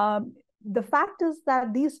 the fact is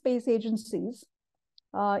that these space agencies,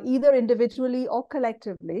 either individually or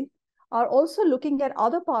collectively, are also looking at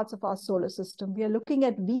other parts of our solar system. We are looking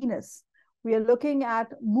at Venus. We are looking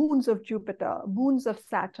at moons of Jupiter, moons of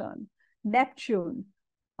Saturn, Neptune.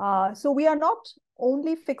 So we are not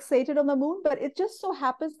only fixated on the moon, but it just so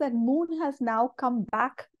happens that moon has now come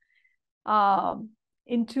back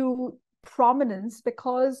into prominence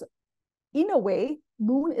because, in a way,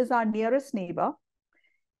 moon is our nearest neighbor.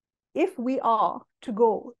 If we are to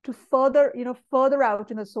go to further out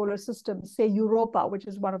in the solar system, say Europa, which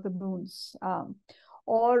is one of the moons,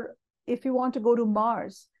 or if you want to go to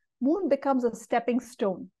Mars, moon becomes a stepping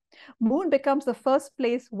stone Moon becomes the first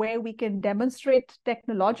place where we can demonstrate,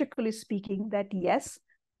 technologically speaking, that yes,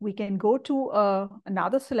 we can go to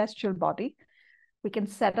another celestial body, we can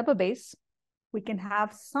set up a base, we can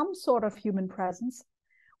have some sort of human presence,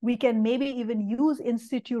 we can maybe even use in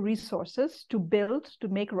situ resources to build, to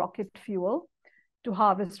make rocket fuel, to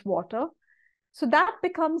harvest water. So that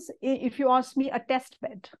becomes, if you ask me, a test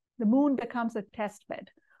bed. The moon becomes a test bed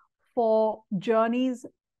for journeys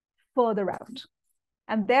further out.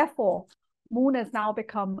 And therefore, moon has now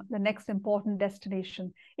become the next important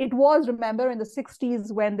destination. It was, remember, in the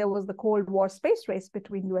 60s when there was the Cold War space race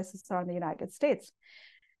between USSR and the United States.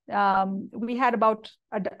 We had about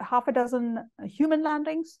half a dozen human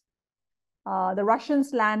landings. The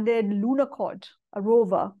Russians landed Lunokhod, a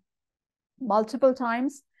rover, multiple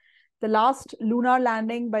times. The last lunar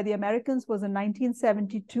landing by the Americans was in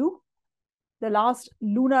 1972. The last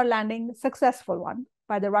lunar landing, successful one,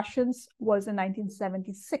 by the Russians was in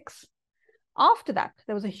 1976. After that,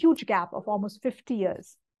 there was a huge gap of almost 50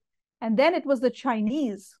 years. And then it was the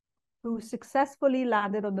Chinese who successfully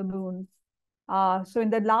landed on the moon. So in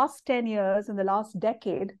the last 10 years, in the last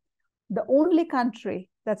decade, the only country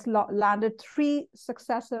that's landed 3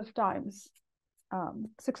 successive times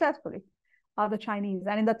successfully are the Chinese.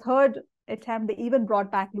 And in the third attempt, they even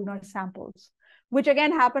brought back lunar samples, which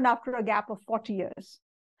again happened after a gap of 40 years.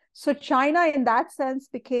 So China, in that sense,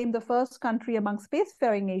 became the first country among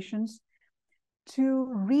spacefaring nations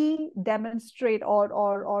to re-demonstrate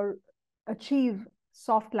or achieve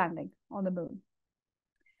soft landing on the moon.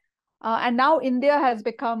 And now India has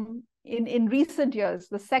become, in recent years,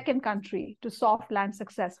 the second country to soft land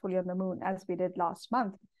successfully on the moon, as we did last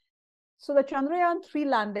month. So the Chandrayaan-3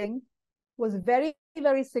 landing was very,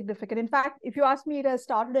 very significant. In fact, if you ask me, it has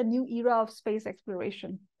started a new era of space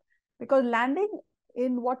exploration, because landing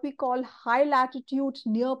in what we call high latitude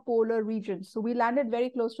near polar regions, so we landed very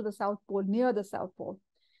close to the South Pole, near the South Pole,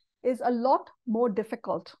 is a lot more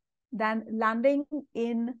difficult than landing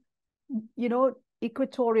in,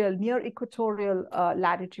 equatorial, near equatorial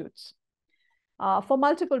latitudes, for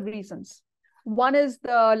multiple reasons. One is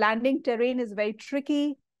the landing terrain is very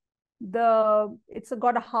tricky. It's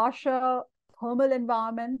got a harsher thermal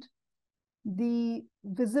environment. The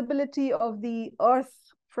visibility of the Earth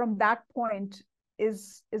from that point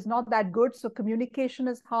is not that good, so communication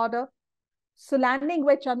is harder. So landing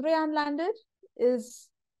where Chandrayaan landed is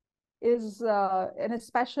an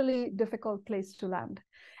especially difficult place to land.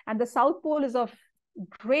 And the South Pole is of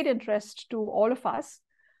great interest to all of us,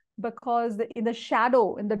 because in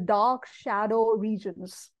the dark shadow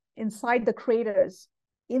regions, inside the craters,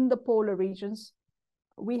 in the polar regions,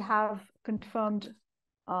 we have confirmed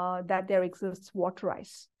that there exists water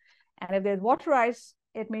ice. And if there's water ice,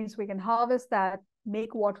 it means we can harvest that,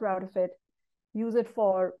 make water out of it, use it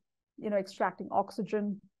for, extracting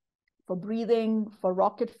oxygen, for breathing, for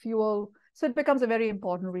rocket fuel. So it becomes a very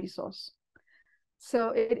important resource. So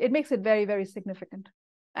it makes it very, very significant.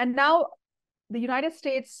 And now the United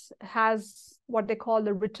States has what they call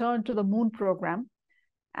the Return to the Moon program,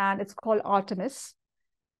 and it's called Artemis.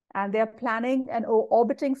 And they're planning an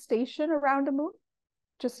orbiting station around the moon,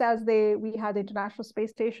 just as we had the International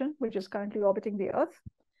Space Station, which is currently orbiting the Earth.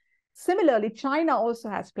 Similarly, China also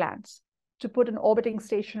has plans to put an orbiting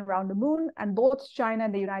station around the moon, and both China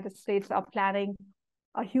and the United States are planning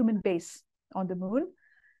a human base on the moon.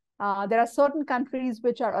 There are certain countries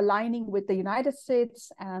which are aligning with the United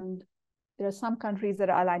States, and there are some countries that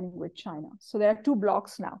are aligning with China. So there are 2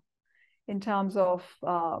 blocks now in terms of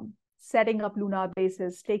setting up lunar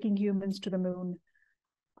bases, taking humans to the moon.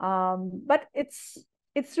 But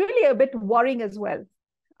it's really a bit worrying as well.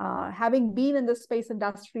 Having been in the space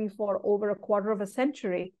industry for over a quarter of a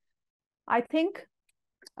century, I think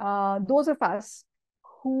those of us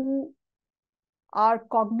who are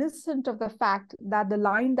cognizant of the fact that the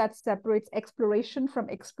line that separates exploration from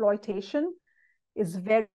exploitation is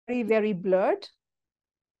very, very blurred,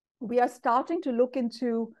 we are starting to look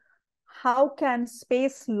into how can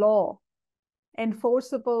space law,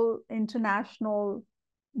 enforceable international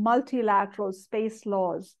multilateral space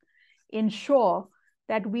laws, ensure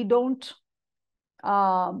that we don't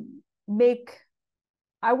make,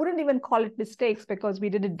 I wouldn't even call it mistakes because we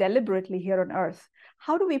did it deliberately here on Earth.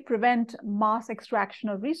 How do we prevent mass extraction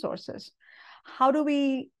of resources? How do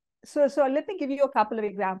we, so let me give you a couple of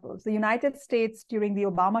examples. The United States during the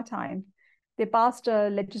Obama time, they passed a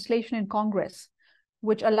legislation in Congress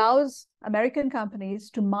which allows American companies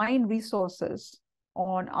to mine resources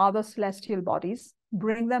on other celestial bodies,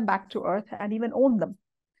 bring them back to Earth, and even own them,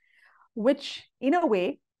 which in a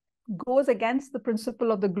way goes against the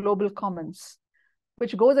principle of the global commons,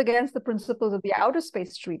 which goes against the principles of the Outer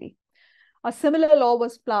Space Treaty. A similar law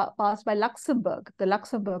was passed by Luxembourg, the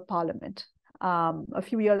Luxembourg Parliament, a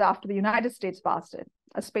few years after the United States passed it,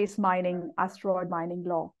 a space mining, asteroid mining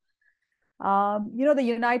law. The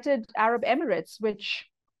United Arab Emirates, which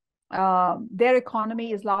their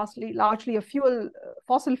economy is largely a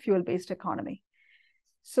fossil fuel-based economy.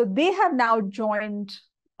 So they have now joined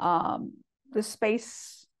the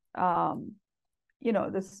space, the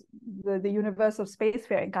universe of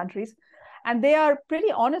spacefaring countries. And they are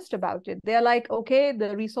pretty honest about it. They're like, okay,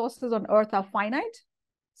 the resources on Earth are finite.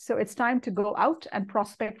 So it's time to go out and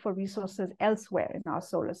prospect for resources elsewhere in our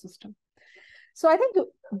solar system. So I think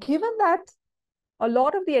given that a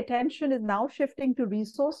lot of the attention is now shifting to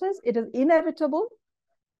resources, it is inevitable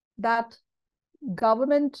that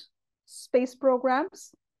government space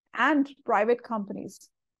programs and private companies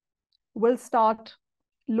will start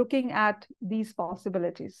looking at these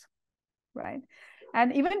possibilities, right?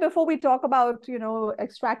 And even before we talk about,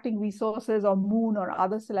 extracting resources or moon or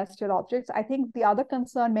other celestial objects, I think the other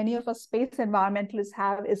concern many of us space environmentalists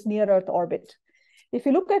have is near Earth orbit. If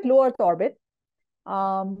you look at low Earth orbit,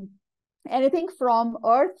 anything from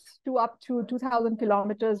Earth to up to 2,000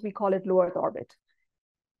 kilometers, we call it low Earth orbit.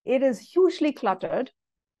 It is hugely cluttered.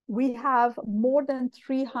 We have more than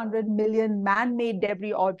 300 million man-made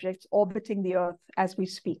debris objects orbiting the Earth as we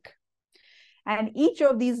speak. And each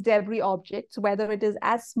of these debris objects, whether it is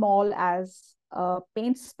as small as a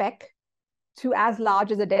paint speck to as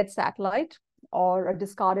large as a dead satellite or a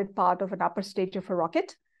discarded part of an upper stage of a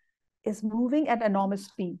rocket, is moving at enormous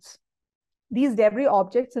speeds. These debris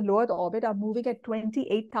objects in low Earth orbit are moving at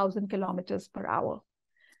 28,000 kilometers per hour.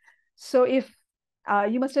 So if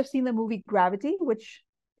you must have seen the movie Gravity, which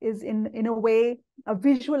is in a way a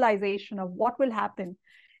visualization of what will happen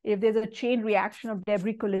if there's a chain reaction of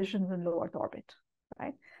debris collisions in low Earth orbit,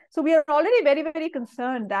 right? So we are already very, very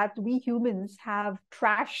concerned that we humans have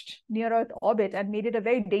trashed near Earth orbit and made it a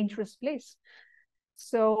very dangerous place.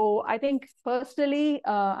 So I think personally,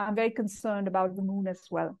 I'm very concerned about the moon as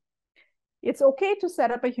well. It's okay to set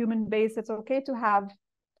up a human base. It's okay to have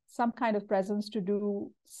some kind of presence to do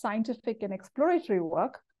scientific and exploratory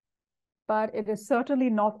work, but it is certainly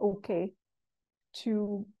not okay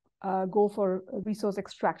to go for resource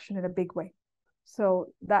extraction in a big way.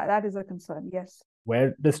 So that is a concern, yes.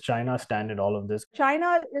 Where does China stand in all of this?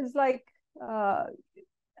 China is like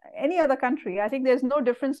any other country. I think there's no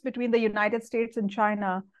difference between the United States and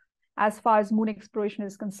China as far as moon exploration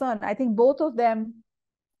is concerned. I think both of them,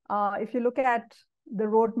 if you look at the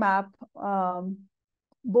roadmap,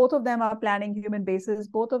 both of them are planning human bases.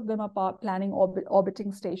 Both of them are planning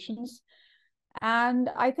orbiting stations. And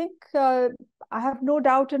I think I have no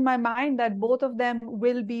doubt in my mind that both of them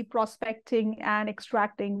will be prospecting and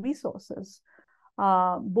extracting resources,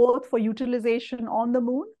 both for utilization on the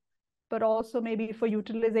moon, but also maybe for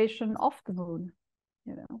utilization off the moon.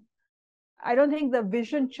 I don't think the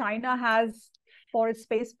vision China has for its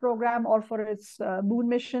space program or for its moon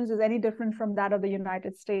missions is any different from that of the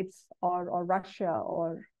United States or Russia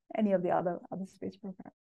or any of the other space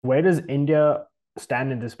programs. Where does India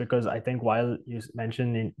stand in this? Because I think while you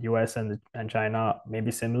mentioned in US and China may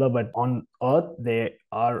be similar, but on Earth, they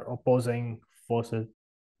are opposing forces.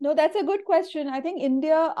 No, that's a good question. I think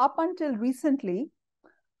India, up until recently,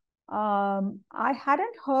 I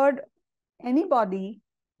hadn't heard anybody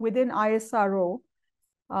within ISRO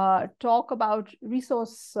talk about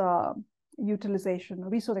resource utilization,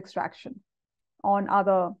 resource extraction on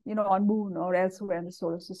other, on moon or elsewhere in the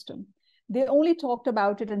solar system. They only talked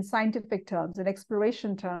about it in scientific terms, in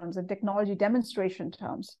exploration terms, and technology demonstration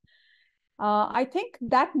terms. I think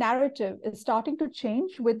that narrative is starting to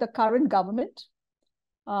change with the current government.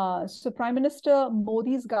 So Prime Minister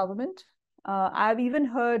Modi's government, I've even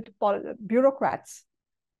heard bureaucrats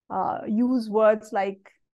use words like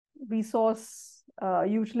resource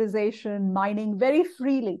utilization, mining very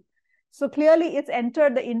freely. So clearly it's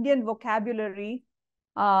entered the Indian vocabulary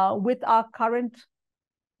with our current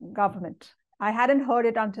government. I hadn't heard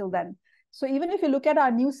it until then. So even if you look at our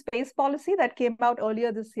new space policy that came out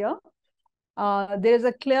earlier this year, there's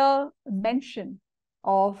a clear mention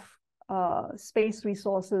of space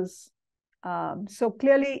resources. So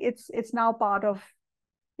clearly it's now part of,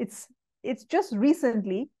 it's just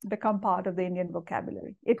recently become part of the Indian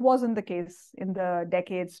vocabulary. It wasn't the case in the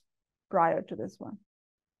decades prior to this one.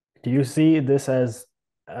 Do you see this as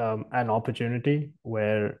an opportunity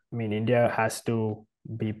where, India has to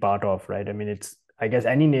be part of, right? I guess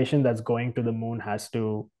any nation that's going to the moon has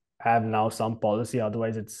to have now some policy,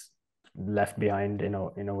 otherwise it's left behind in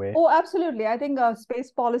a way. Oh, absolutely. I think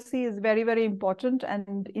space policy is very, very important,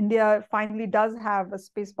 and India finally does have a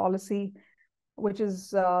space policy which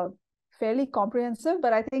is fairly comprehensive,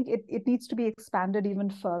 but I think it needs to be expanded even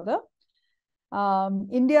further.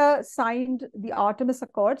 India signed the Artemis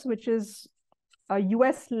Accords, which is a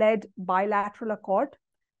US-led bilateral accord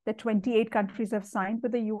that 28 countries have signed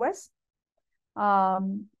with the US.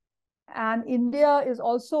 And India is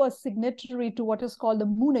also a signatory to what is called the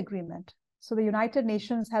Moon Agreement. So the United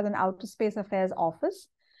Nations has an Outer Space Affairs Office,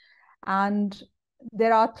 and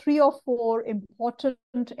there are 3 or 4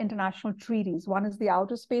 important international treaties. One is the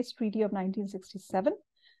Outer Space Treaty of 1967.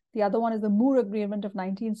 The other one is the Moon Agreement of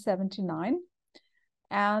 1979.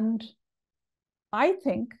 And I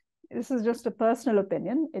think, this is just a personal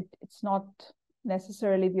opinion, it's not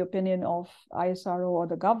necessarily the opinion of ISRO or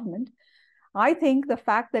the government. I think the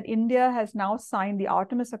fact that India has now signed the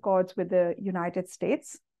Artemis Accords with the United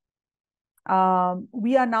States,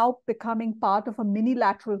 we are now becoming part of a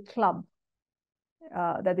minilateral club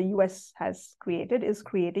that the US has created, is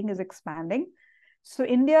expanding. So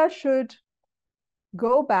India should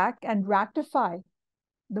go back and ratify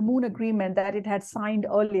the Moon Agreement that it had signed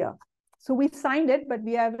earlier. So we signed it, but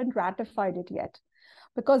we haven't ratified it yet.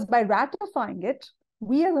 Because by ratifying it,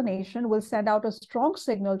 we as a nation will send out a strong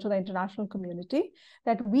signal to the international community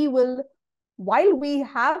that we will, while we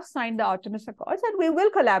have signed the Artemis Accords and we will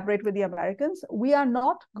collaborate with the Americans, we are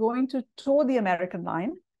not going to toe the American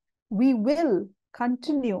line. We will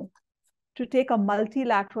continue to take a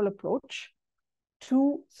multilateral approach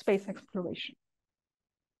to space exploration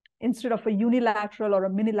instead of a unilateral or a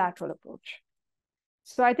minilateral approach.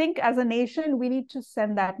 So I think as a nation, we need to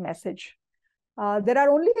send that message. There are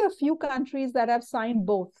only a few countries that have signed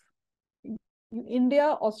both.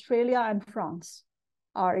 India, Australia, and France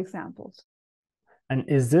are examples. And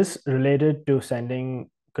is this related to sending,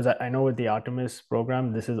 because I know with the Artemis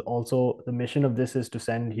program, this is also, the mission of this is to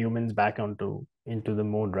send humans back into the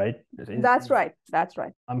moon, right? That's right. That's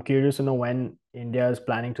right. I'm curious to know when India is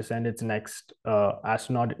planning to send its next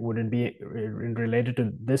astronaut. Would it be related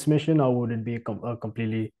to this mission, or would it be a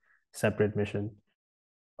completely separate mission?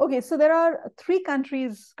 Okay, so there are 3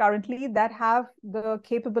 countries currently that have the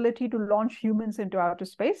capability to launch humans into outer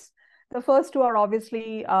space. The first 2 are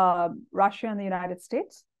obviously Russia and the United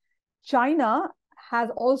States. China has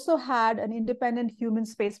also had an independent human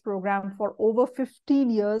space program for over 15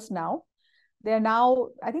 years now. They're now,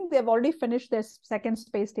 I think they've already finished their second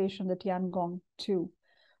space station, the Tiangong 2.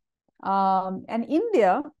 And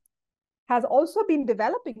India has also been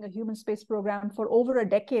developing a human space program for over a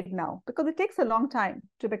decade now, because it takes a long time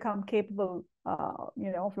to become capable,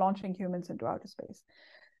 of launching humans into outer space.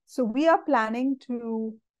 So we are planning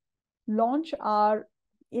to launch our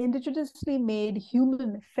indigenously made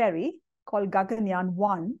human ferry called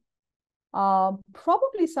Gaganyaan-1,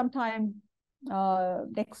 probably sometime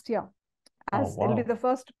next year. It'll be the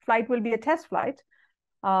first flight, will be a test flight,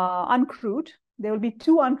 uncrewed. There will be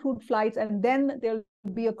 2 uncrewed flights, and then there'll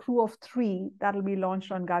be a crew of 3 that will be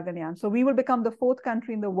launched on Gaganyaan. So we will become the 4th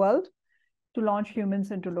country in the world to launch humans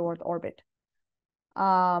into low Earth orbit.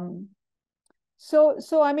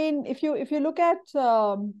 So I mean, if you look at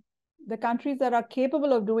the countries that are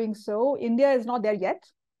capable of doing so, India is not there yet,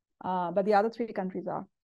 but the other 3 countries are.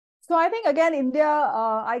 So I think, again, India,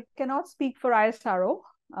 I cannot speak for ISRO,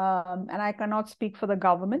 and I cannot speak for the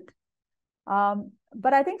government.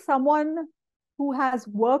 But I think someone who has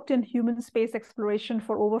worked in human space exploration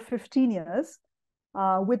for over 15 years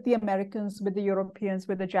with the Americans, with the Europeans,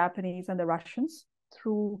 with the Japanese and the Russians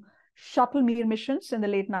through shuttle missions in the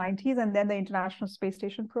late 90s and then the International Space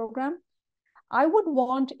Station program, I would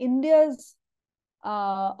want India's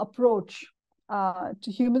approach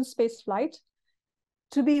to human space flight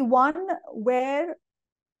to be one where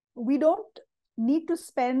we don't need to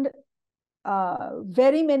spend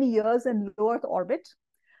very many years in low Earth orbit,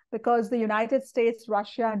 because the United States,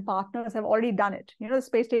 Russia, and partners have already done it. The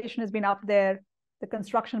space station has been up there. The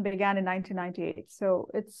construction began in 1998.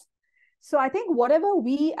 So I think whatever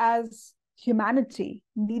we as humanity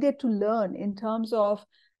needed to learn in terms of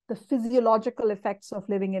the physiological effects of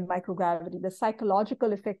living in microgravity, the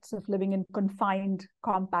psychological effects of living in confined,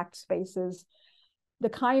 compact spaces, the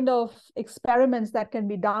kind of experiments that can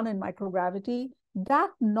be done in microgravity, that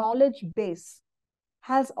knowledge base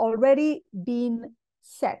has already been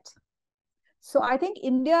set. So I think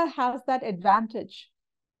India has that advantage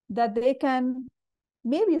that they can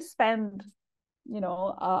maybe spend,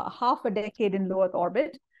 half a decade in low Earth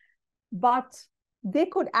orbit, but they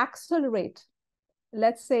could accelerate,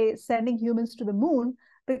 let's say, sending humans to the moon,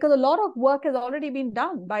 because a lot of work has already been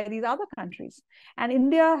done by these other countries. And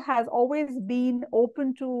India has always been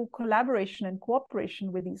open to collaboration and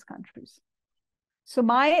cooperation with these countries. So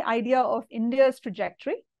my idea of India's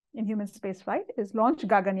trajectory in human spaceflight is launch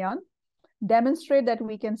Gaganyaan, demonstrate that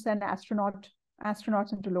we can send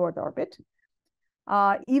astronauts into low Earth orbit,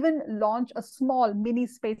 even launch a small mini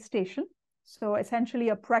space station. So essentially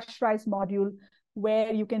a pressurized module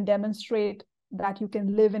where you can demonstrate that you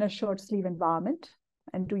can live in a short sleeve environment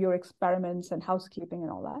and do your experiments and housekeeping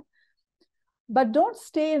and all that. But don't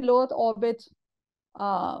stay in low Earth orbit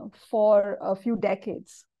for a few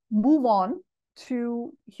decades. Move on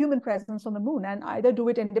to human presence on the moon and either do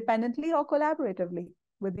it independently or collaboratively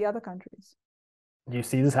with the other countries. Do you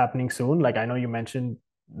see this happening soon? Like, I know you mentioned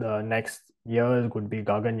the next year could be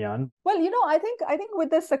Gaganyaan. Well, I think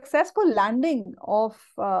with the successful landing of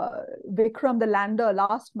Vikram, the lander,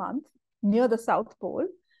 last month near the South Pole,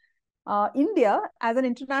 India, as an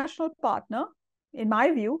international partner, in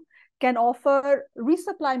my view, can offer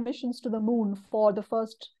resupply missions to the moon for the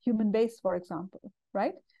first human base, for example,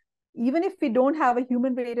 right? Even if we don't have a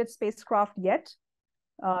human-rated spacecraft yet,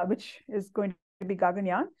 which is going to be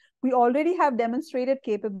Gaganyaan, we already have demonstrated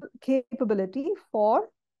capability for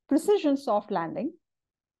precision soft landing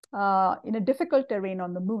in a difficult terrain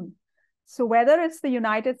on the moon. So whether it's the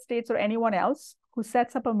United States or anyone else who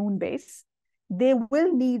sets up a moon base, they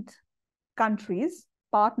will need countries,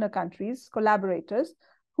 partner countries, collaborators,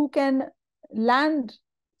 who can land,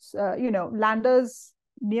 landers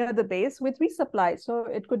near the base with resupply. So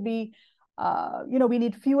it could be, we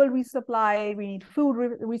need fuel resupply, we need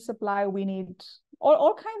food resupply, we need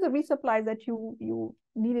all kinds of resupplies that you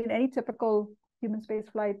need in any typical human space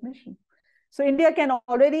flight mission. So India can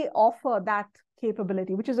already offer that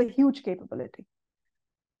capability, which is a huge capability,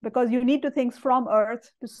 because you need to think from Earth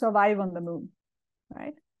to survive on the moon,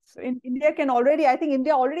 right? So India can already, I think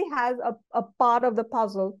India already has a part of the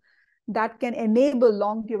puzzle that can enable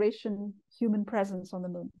long duration human presence on the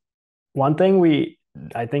moon. One thing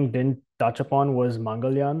I think didn't touch upon was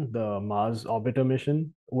Mangalyaan, the Mars orbiter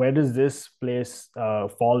mission. Where does this place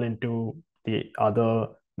fall into the other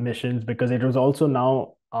missions? Because it was also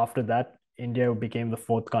now, after that, India became the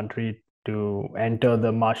fourth country to enter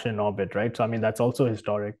the Martian orbit, right? So, I mean, that's also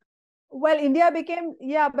historic. Well, India became,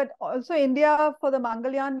 but also India, for the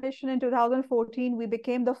Mangalyaan mission in 2014, we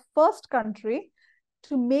became the first country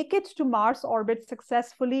to make it to Mars orbit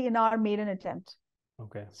successfully in our maiden attempt.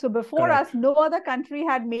 Okay. So before us, no other country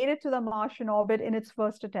had made it to the Martian orbit in its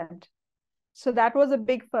first attempt. So that was a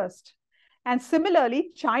big first. And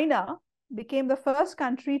similarly, China became the first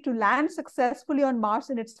country to land successfully on Mars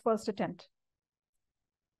in its first attempt.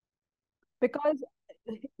 Because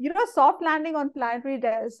soft landing on planetary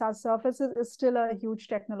surfaces is still a huge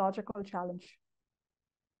technological challenge.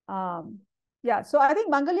 So I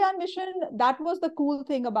think Mangalyaan mission, that was the cool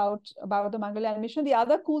thing about the Mangalyaan mission. The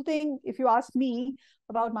other cool thing, if you ask me,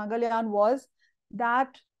 about Mangalyaan was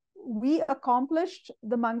that we accomplished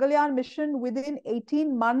the Mangalyaan mission within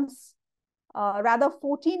 18 months,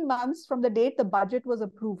 14 months from the date the budget was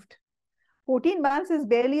approved. 14 months is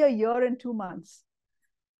barely a year and 2 months.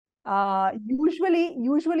 Usually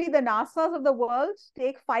the NASAs of the world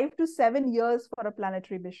take 5 to 7 years for a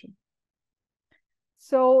planetary mission.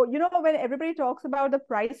 So, when everybody talks about the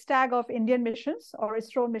price tag of Indian missions or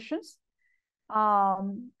ISRO missions,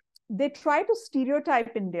 they try to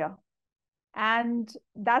stereotype India. And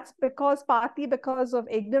that's partly because of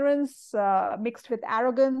ignorance mixed with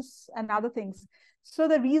arrogance and other things. So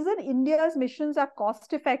the reason India's missions are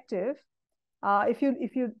cost effective, if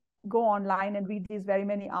you go online and read these very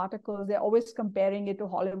many articles, they're always comparing it to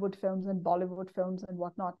Hollywood films and Bollywood films and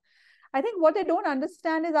whatnot. I think what they don't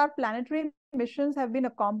understand is our planetary missions have been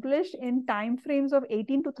accomplished in timeframes of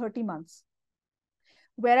 18 to 30 months.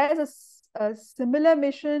 Whereas a similar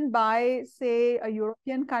mission by, say, a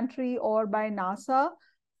European country or by NASA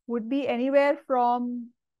would be anywhere from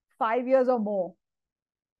 5 years or more,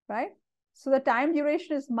 right? So the time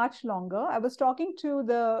duration is much longer. I was talking to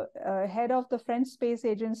the head of the French Space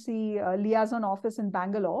Agency liaison office in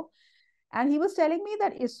Bangalore, and he was telling me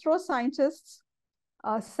that ISRO scientists'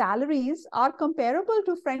 salaries are comparable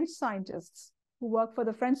to French scientists who work for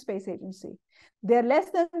the French Space Agency. They're less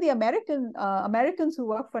than the Americans who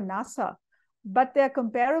work for NASA, but they're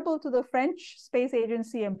comparable to the French Space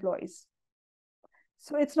Agency employees.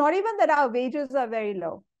 So it's not even that our wages are very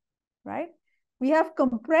low, right? We have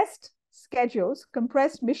compressed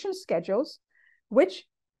mission schedules, which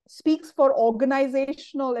speaks for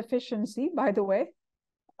organizational efficiency, by the way.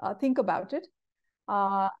 Think about it.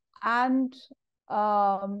 And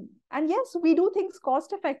yes, we do things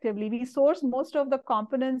cost effectively. We source most of the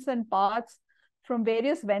components and parts from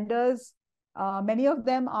various vendors. Many of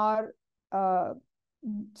them are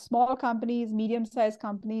small companies, medium-sized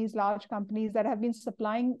companies, large companies that have been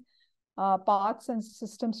supplying parts and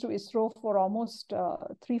systems to ISRO for almost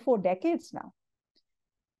 3-4 decades now.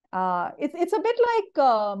 It's a bit like,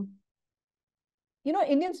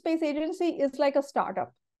 Indian Space Agency is like a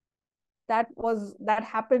startup that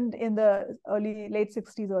happened in the late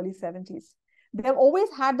 60s, early 70s. They've always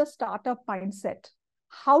had the startup mindset,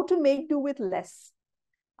 how to make do with less.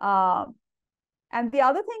 And the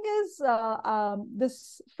other thing is,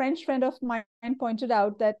 this French friend of mine pointed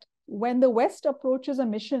out that when the West approaches a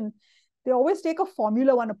mission, they always take a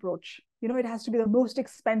Formula One approach. It has to be the most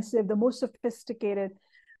expensive, the most sophisticated.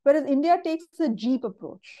 Whereas India takes the Jeep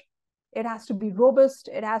approach. It has to be robust.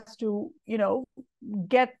 It has to,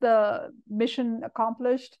 get the mission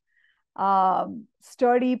accomplished,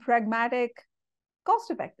 sturdy, pragmatic,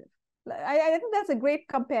 cost-effective. I think that's a great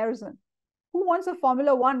comparison. Who wants a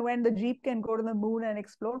Formula One when the Jeep can go to the moon and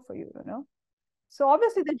explore for you, So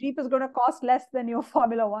obviously the Jeep is going to cost less than your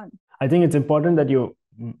Formula One. I think it's important that you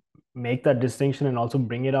make that distinction and also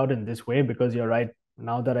bring it out in this way, because you're right.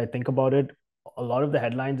 Now that I think about it, a lot of the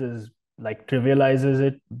headlines is like trivializes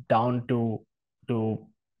it down to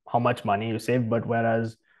how much money you save. But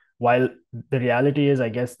whereas while the reality is, I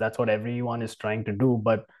guess that's what everyone is trying to do,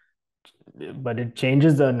 but it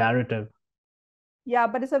changes the narrative. Yeah,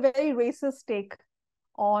 but it's a very racist take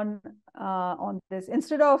on this.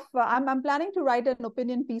 Instead of, I'm planning to write an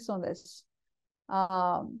opinion piece on this.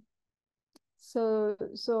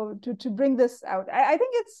 So to bring this out, I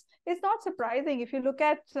think it's not surprising. If you look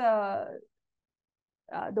at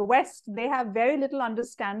the West, they have very little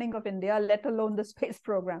understanding of India, let alone the space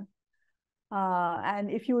program.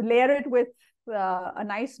 And if you layer it with a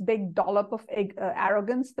nice big dollop of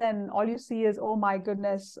arrogance, then all you see is, oh my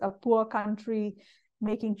goodness, a poor country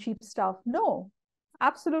making cheap stuff. No,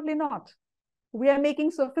 absolutely not. We are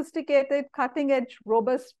making sophisticated, cutting edge,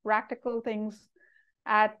 robust, practical things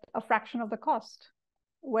at a fraction of the cost.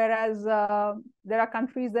 Whereas there are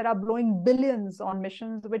countries that are blowing billions on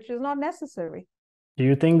missions, which is not necessary. Do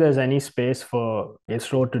you think there's any space for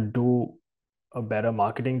ISRO to do a better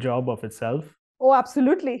marketing job of itself? Oh,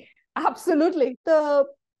 absolutely. Absolutely. The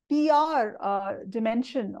PR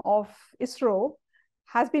dimension of ISRO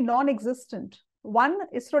has been non-existent. One,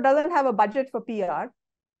 ISRO doesn't have a budget for PR.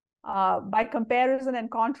 By comparison and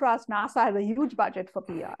contrast, NASA has a huge budget for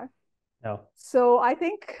PR. Yeah. So I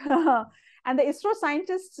think, and the ISRO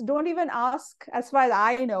scientists don't even ask, as far as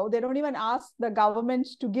I know, they don't even ask the government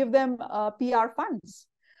to give them PR funds.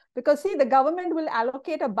 Because see, the government will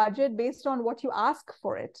allocate a budget based on what you ask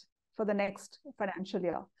for it for the next financial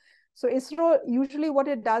year. So ISRO, usually what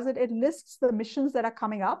it does, it lists the missions that are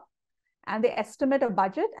coming up, and they estimate a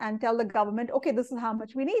budget and tell the government, okay, this is how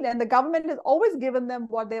much we need. And the government has always given them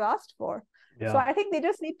what they've asked for. Yeah. So I think they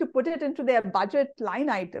just need to put it into their budget line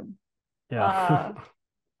item. Yeah.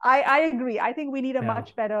 I agree. I think we need a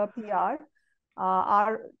much better PR.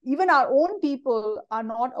 Even our own people are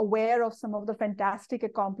not aware of some of the fantastic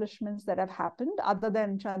accomplishments that have happened other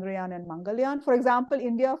than Chandrayaan and Mangalyaan. For example,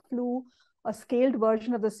 India flew a scaled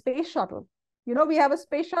version of the space shuttle. We have a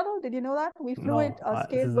space shuttle. Did you know that? We flew it a scaled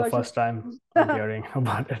version. This is the first time I'm hearing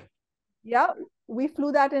about it. Yeah, we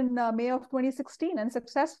flew that in May of 2016 and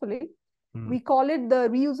successfully. We call it the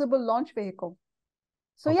reusable launch vehicle.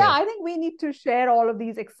 So okay. Yeah, I think we need to share all of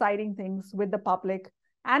these exciting things with the public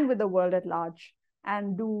and with the world at large,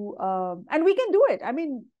 and do and we can do it. I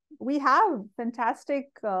mean, we have fantastic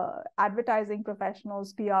advertising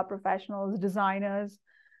professionals, PR professionals, designers.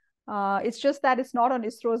 It's just that it's not on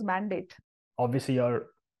ISRO's mandate. Obviously, you're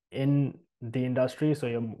in the industry, so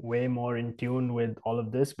you're way more in tune with all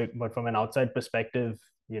of this. But from an outside perspective,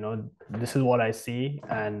 this is what I see,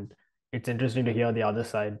 and it's interesting to hear the other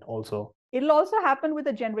side also. It'll also happen with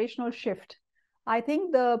a generational shift. I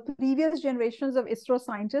think the previous generations of ISRO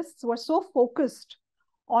scientists were so focused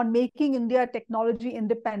on making India technology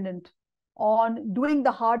independent, on doing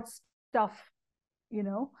the hard stuff,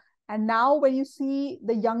 And now when you see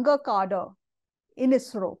the younger cadre in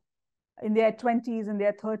ISRO, in their 20s, in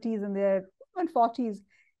their 30s, in their 40s,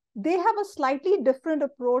 they have a slightly different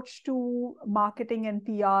approach to marketing and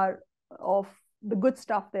PR of the good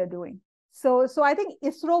stuff they're doing. So I think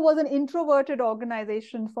ISRO was an introverted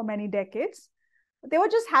organization for many decades. They were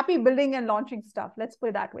just happy building and launching stuff. Let's put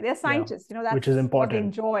it that way. They're scientists, that's which is important. What they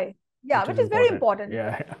enjoy. Yeah, which is very important.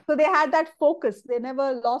 Yeah. So they had that focus. They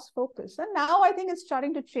never lost focus. And now I think it's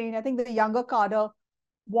starting to change. I think the younger cadre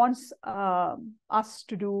wants us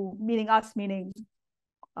to do, meaning ISRO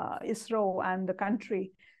and the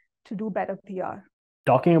country, to do better PR.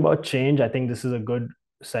 Talking about change, I think this is a good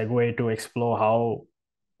segue to explore how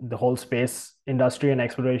the whole space industry and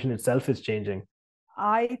exploration itself is changing.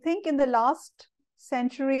 I think in the last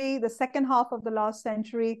century, the second half of the last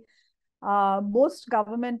century, most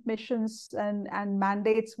government missions and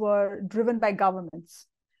mandates were driven by governments.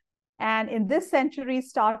 And in this century,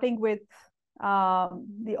 starting with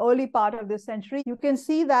the early part of this century, you can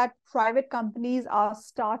see that private companies are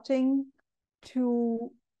starting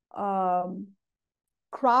to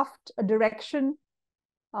craft a direction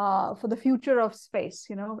for the future of space,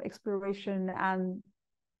 exploration and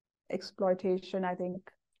exploitation, I think,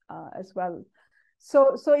 as well.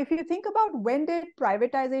 So if you think about when did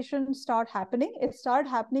privatization start happening, it started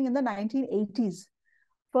happening in the 1980s,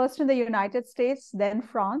 first in the United States, then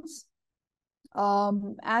France.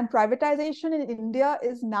 And privatization in India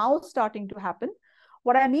is now starting to happen.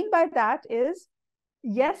 What I mean by that is,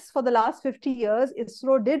 yes, for the last 50 years,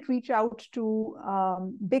 ISRO did reach out to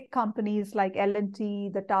big companies like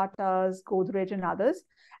L&T, the Tatas, Godrej, and others,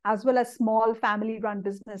 as well as small family-run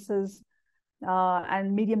businesses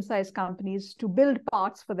and medium-sized companies to build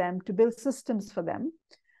parts for them, to build systems for them.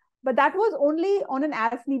 But that was only on an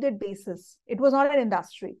as-needed basis. It was not an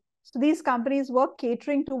industry. So these companies were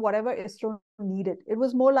catering to whatever ISRO needed. It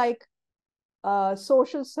was more like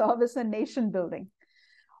social service and nation building.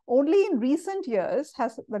 Only in recent years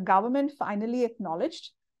has the government finally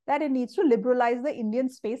acknowledged that it needs to liberalize the Indian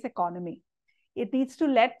space economy. It needs to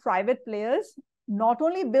let private players not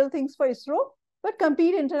only build things for ISRO, but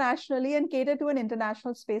compete internationally and cater to an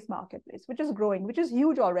international space marketplace, which is growing, which is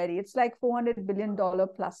huge already. It's like $400 billion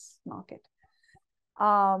plus market.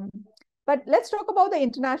 But let's talk about the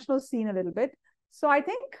international scene a little bit. So I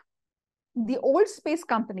think the old space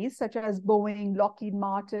companies such as Boeing, Lockheed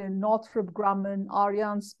Martin, Northrop Grumman,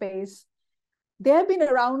 Arianespace, they have been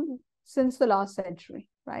around since the last century,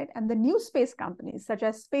 right? And the new space companies such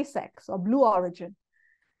as SpaceX or Blue Origin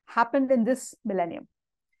happened in this millennium.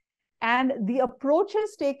 And the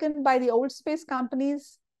approaches taken by the old space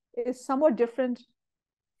companies is somewhat different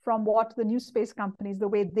from what the new space companies, the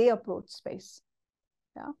way they approach space.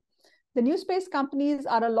 Yeah. The new space companies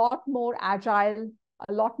are a lot more agile,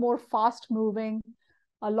 a lot more fast-moving,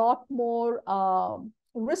 a lot more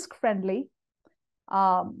risk-friendly.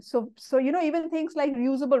 So even things like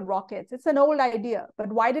reusable rockets, it's an old idea,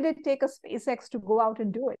 but why did it take a SpaceX to go out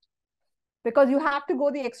and do it? Because you have to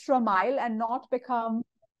go the extra mile and not become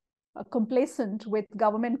complacent with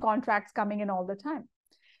government contracts coming in all the time.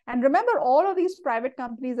 And remember, all of these private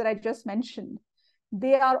companies that I just mentioned,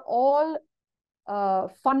 they are all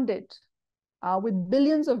funded with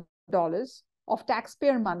billions of dollars of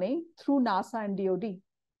taxpayer money through NASA and DoD,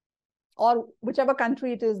 or whichever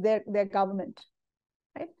country it is, their government,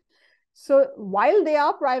 right? So while they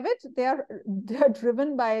are private, they are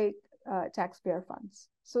driven by taxpayer funds.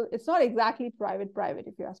 So it's not exactly private,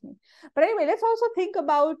 if you ask me. But anyway, let's also think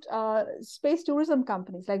about space tourism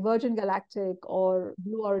companies like Virgin Galactic, or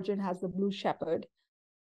Blue Origin has the Blue Shepard.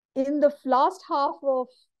 In the last half of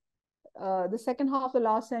the second half of the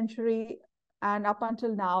last century and up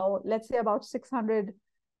until now, let's say about 600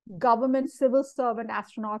 government civil servant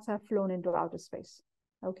astronauts have flown into outer space.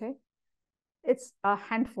 Okay. It's a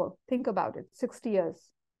handful. Think about it. 60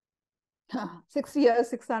 years. 60 years,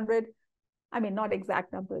 600. I mean, not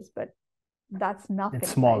exact numbers, but that's nothing.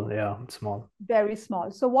 It's small, right? Yeah, it's small. Very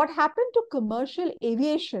small. So what happened to commercial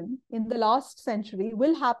aviation in the last century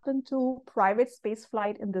will happen to private space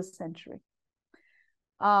flight in this century.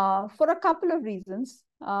 For a couple of reasons.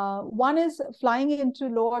 One is flying into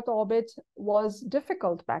low Earth orbit was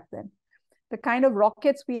difficult back then. The kind of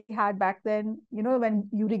rockets we had back then, when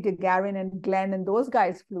Yuri Gagarin and Glenn and those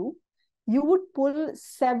guys flew, you would pull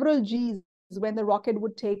several Gs when the rocket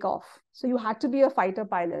would take off. So you had to be a fighter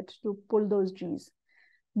pilot to pull those Gs.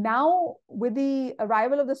 Now, with the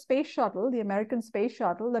arrival of the space shuttle, the American space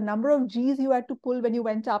shuttle, the number of Gs you had to pull when you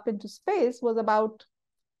went up into space was about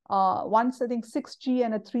once, I think, 6G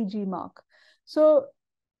and a 3G mark. So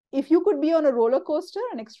if you could be on a roller coaster,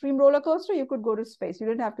 an extreme roller coaster, you could go to space. You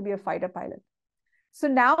didn't have to be a fighter pilot. So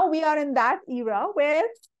now we are in that era where,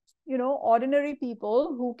 ordinary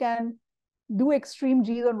people who can do extreme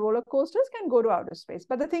Gs on roller coasters can go to outer space.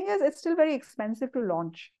 But the thing is, it's still very expensive to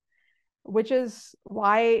launch, which is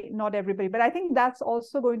why not everybody. But I think that's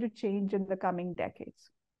also going to change in the coming decades.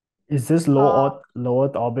 Is this low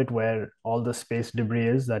Earth orbit where all the space debris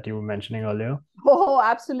is that you were mentioning earlier? Oh,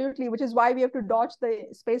 absolutely. Which is why we have to dodge the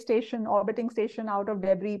space station, orbiting station out of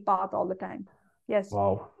debris path all the time. Yes.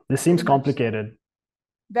 Wow. This seems complicated.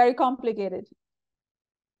 Very complicated.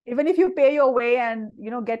 Even if you pay your way and,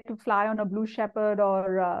 get to fly on a Blue Shepard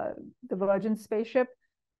or the Virgin spaceship.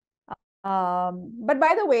 But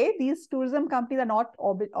by the way, these tourism companies are not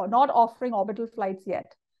offering orbital flights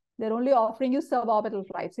yet. They're only offering you suborbital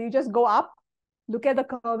flights. So you just go up, look at the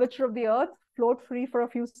curvature of the Earth, float free for a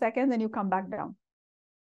few seconds, and you come back down.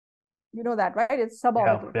 You know that, right? It's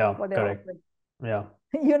suborbital. Yeah, correct. Yeah.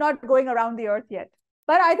 You're not going around the Earth yet.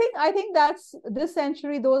 But I think that's this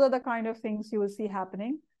century, those are the kind of things you will see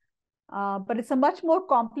happening. But it's a much more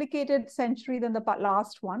complicated century than the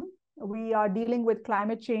last one. We are dealing with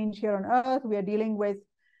climate change here on Earth. We are dealing with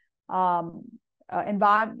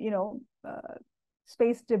environment,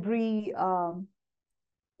 space debris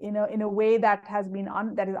in a way that has been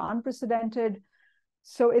that is unprecedented.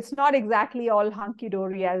 So it's not exactly all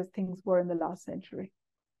hunky-dory as things were in the last century.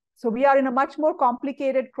 So we are in a much more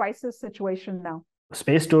complicated crisis situation now.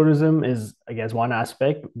 Space tourism is, I guess, one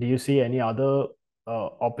aspect. Do you see any other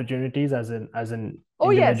opportunities as an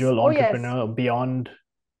individual entrepreneur beyond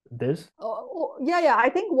this? Yeah. I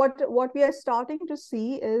think what we are starting to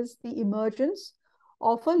see is the emergence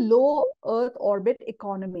of a low Earth orbit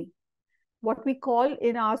economy, what we call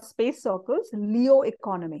in our space circles LEO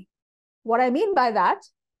economy. What I mean by that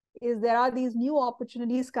is there are these new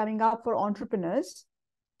opportunities coming up for entrepreneurs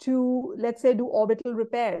to, let's say, do orbital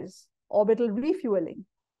repairs, orbital refueling,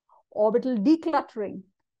 orbital decluttering,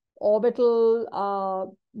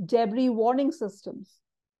 orbital debris warning systems.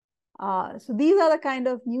 So these are the kind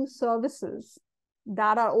of new services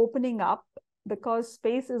that are opening up because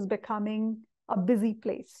space is becoming a busy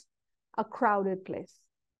place, a crowded place,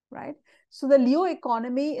 right? So the LEO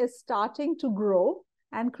economy is starting to grow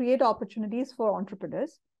and create opportunities for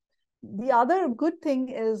entrepreneurs. The other good thing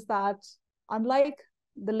is that unlike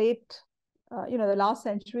the the last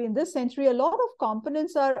century, in this century, a lot of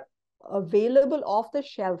components are available off the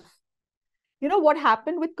shelf. You know what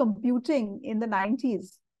happened with computing in the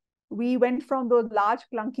 90s? We went from those large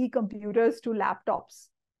clunky computers to laptops,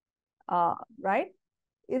 right?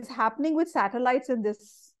 It's happening with satellites in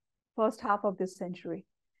this first half of this century.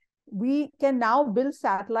 We can now build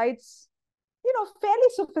satellites, fairly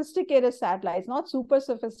sophisticated satellites, not super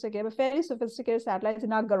sophisticated, but fairly sophisticated satellites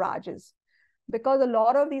in our garages. Because a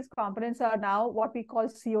lot of these components are now what we call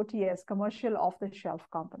COTS, commercial off-the-shelf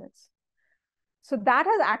components. So that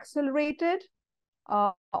has accelerated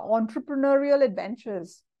entrepreneurial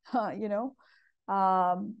adventures. There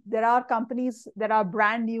are companies that are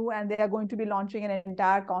brand new and they are going to be launching an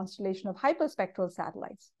entire constellation of hyperspectral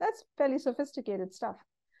satellites. That's fairly sophisticated stuff.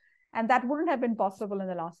 And that wouldn't have been possible in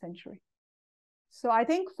the last century. So I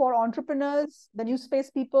think for entrepreneurs, the new space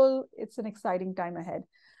people, it's an exciting time ahead.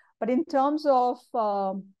 But in terms of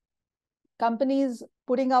companies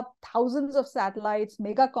putting up thousands of satellites,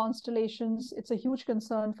 mega constellations, it's a huge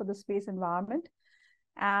concern for the space environment.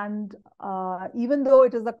 And even though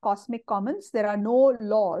it is the cosmic commons, there are no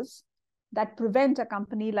laws that prevent a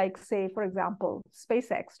company like, say, for example,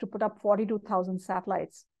 SpaceX to put up 42,000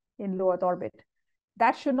 satellites in low Earth orbit.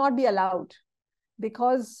 That should not be allowed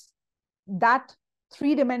because that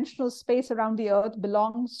three-dimensional space around the Earth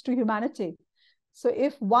belongs to humanity. So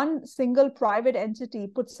if one single private entity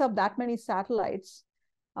puts up that many satellites,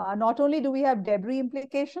 not only do we have debris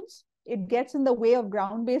implications, it gets in the way of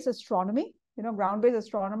ground-based astronomy. Ground-based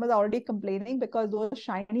astronomers are already complaining because those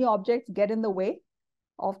shiny objects get in the way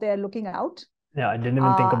of their looking out. Yeah, I didn't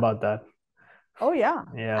even think about that. Oh, yeah.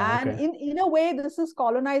 Yeah. And okay. in a way, this is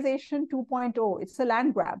colonization 2.0. It's a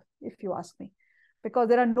land grab, if you ask me, because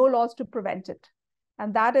there are no laws to prevent it.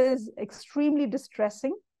 And that is extremely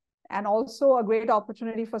distressing and also a great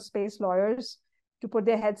opportunity for space lawyers to put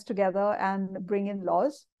their heads together and bring in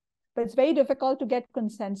laws. But it's very difficult to get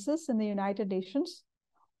consensus in the United Nations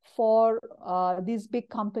for these big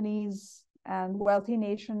companies and wealthy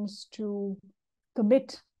nations to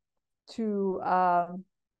commit to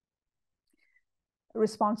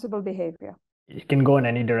responsible behavior. It can go in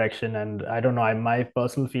any direction. And I don't know, my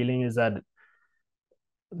personal feeling is that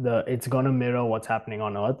it's going to mirror what's happening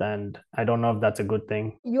on Earth, and I don't know if that's a good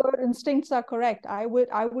thing. Your instincts are correct. I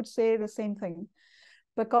would say the same thing,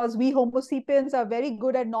 because we Homo sapiens are very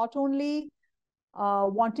good at not only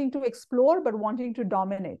wanting to explore but wanting to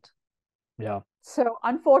dominate. Yeah. So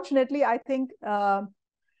unfortunately, I think the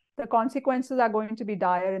consequences are going to be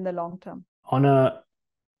dire in the long term. On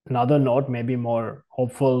another note, maybe more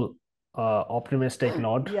hopeful, optimistic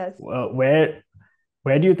note. Yes.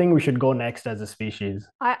 Where do you think we should go next as a species?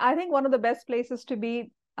 I think one of the best places to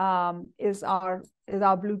be is our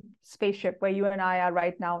blue spaceship, where you and I are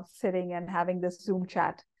right now sitting and having this Zoom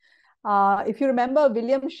chat. If you remember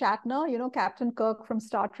William Shatner, Captain Kirk from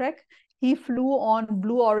Star Trek, he flew on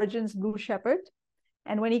Blue Origin's Blue Shepard.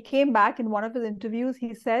 And when he came back in one of his interviews,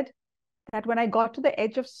 he said that when I got to the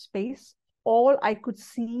edge of space, all I could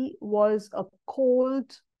see was a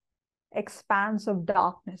cold expanse of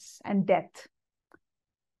darkness and death.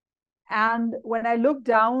 And when I looked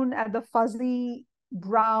down at the fuzzy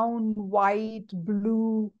brown, white,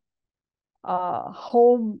 blue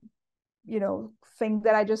home, thing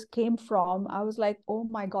that I just came from, I was like, oh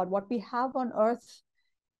my God, what we have on Earth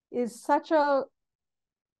is such a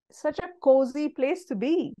cozy place to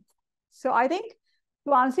be. So I think,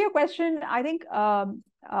 to answer your question, I think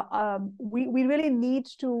we really need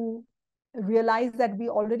to realize that we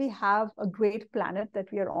already have a great planet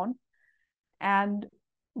that we are on, and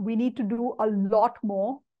we need to do a lot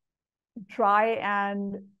more to try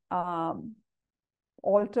and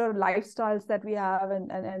alter lifestyles that we have,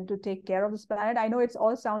 and to take care of this planet. I know it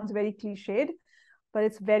all sounds very cliched, but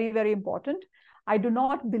it's very, very important. I do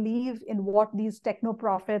not believe in what these techno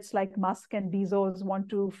prophets like Musk and Bezos want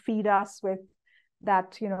to feed us with,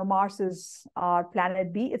 that, you know, Mars is our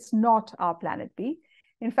planet B. It's not our planet B.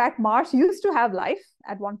 In fact, Mars used to have life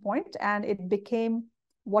at one point, and it became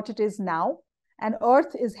what it is now. And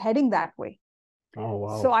Earth is heading that way. Oh,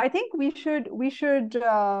 wow. So I think we should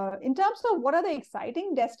in terms of what are the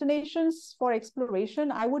exciting destinations for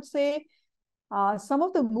exploration, I would say some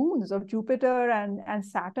of the moons of Jupiter and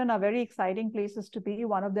Saturn are very exciting places to be.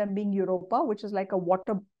 One of them being Europa, which is like a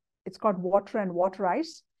water, it's got water and water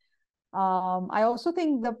ice. I also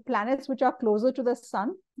think the planets which are closer to the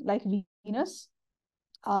sun, like Venus,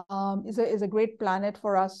 is a great planet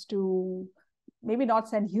for us to maybe not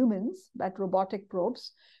send humans, but robotic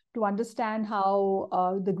probes, to understand how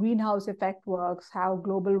the greenhouse effect works, how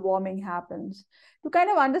global warming happens, to kind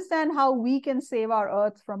of understand how we can save our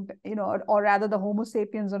Earth from, you know, or rather the Homo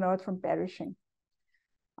sapiens on Earth from perishing.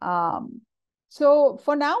 So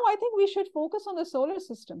for now, I think we should focus on the solar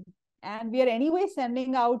system. And we are anyway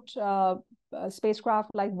sending out spacecraft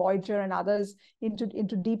like Voyager and others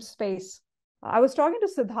into deep space. I was talking to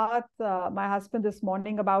Siddharth, my husband, this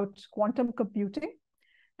morning about quantum computing.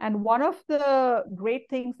 And one of the great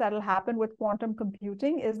things that will happen with quantum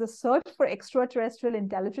computing is the search for extraterrestrial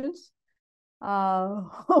intelligence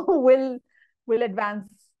will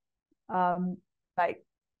advance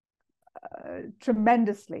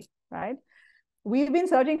tremendously, right? We've been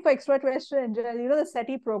searching for extraterrestrial, you know, the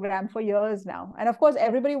SETI program for years now. And of course,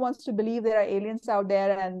 everybody wants to believe there are aliens out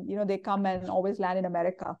there, and, you know, they come and always land in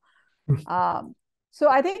America. So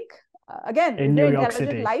I think, again, in New York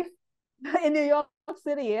City. Life in New York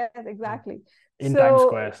City? Yes, exactly. In Times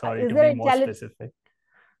Square, sorry, to be more specific.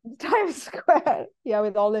 Times Square, yeah,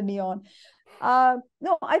 with all the neon.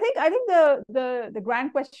 No, I think the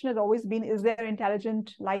grand question has always been, is there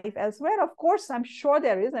intelligent life elsewhere? Of course, I'm sure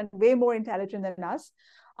there is, and way more intelligent than us.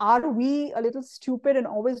 Are we a little stupid and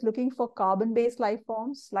always looking for carbon-based life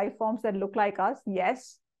forms that look like us?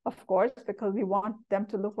 Yes, of course, because we want them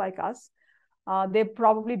to look like us. They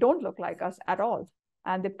probably don't look like us at all,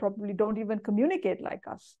 and they probably don't even communicate like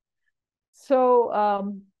us. So,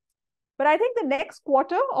 but I think the next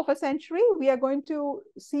quarter of a century, we are going to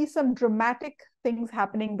see some dramatic things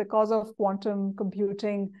happening because of quantum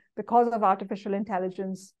computing, because of artificial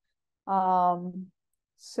intelligence.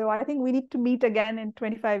 So I think we need to meet again in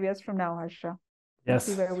 25 years from now, Harsha. Yes,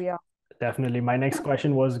 see where we are. Definitely. My next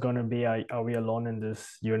question was going to be, are we alone in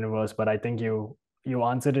this universe? But I think you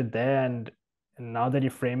answered it there. And now that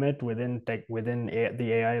you frame it within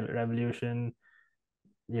the AI revolution,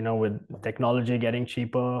 you know, with technology getting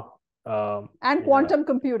cheaper, and quantum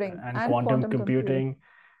computing and quantum computing.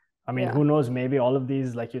 I mean, who knows, maybe all of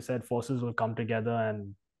these, like you said, forces will come together,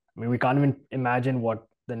 and I mean, we can't even imagine what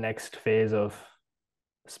the next phase of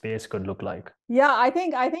space could look like. Yeah, I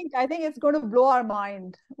think it's going to blow our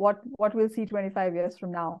mind what we'll see 25 years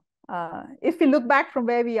from now, if we look back from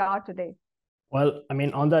where we are today. Well, I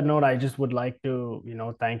mean, on that note, I just would like to, you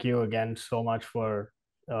know, thank you again so much for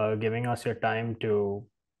giving us your time to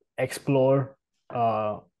explore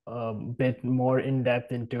a bit more in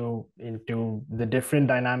depth into the different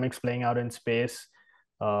dynamics playing out in space.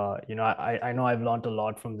 You know, I know I've learned a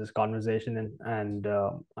lot from this conversation, and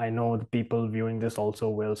I know the people viewing this also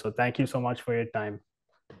will. So thank you so much for your time.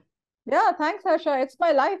 Yeah, thanks, Harsha. It's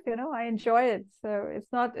my life, you know, I enjoy it. So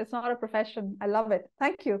it's not a profession. I love it.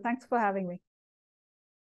 Thank you. Thanks for having me.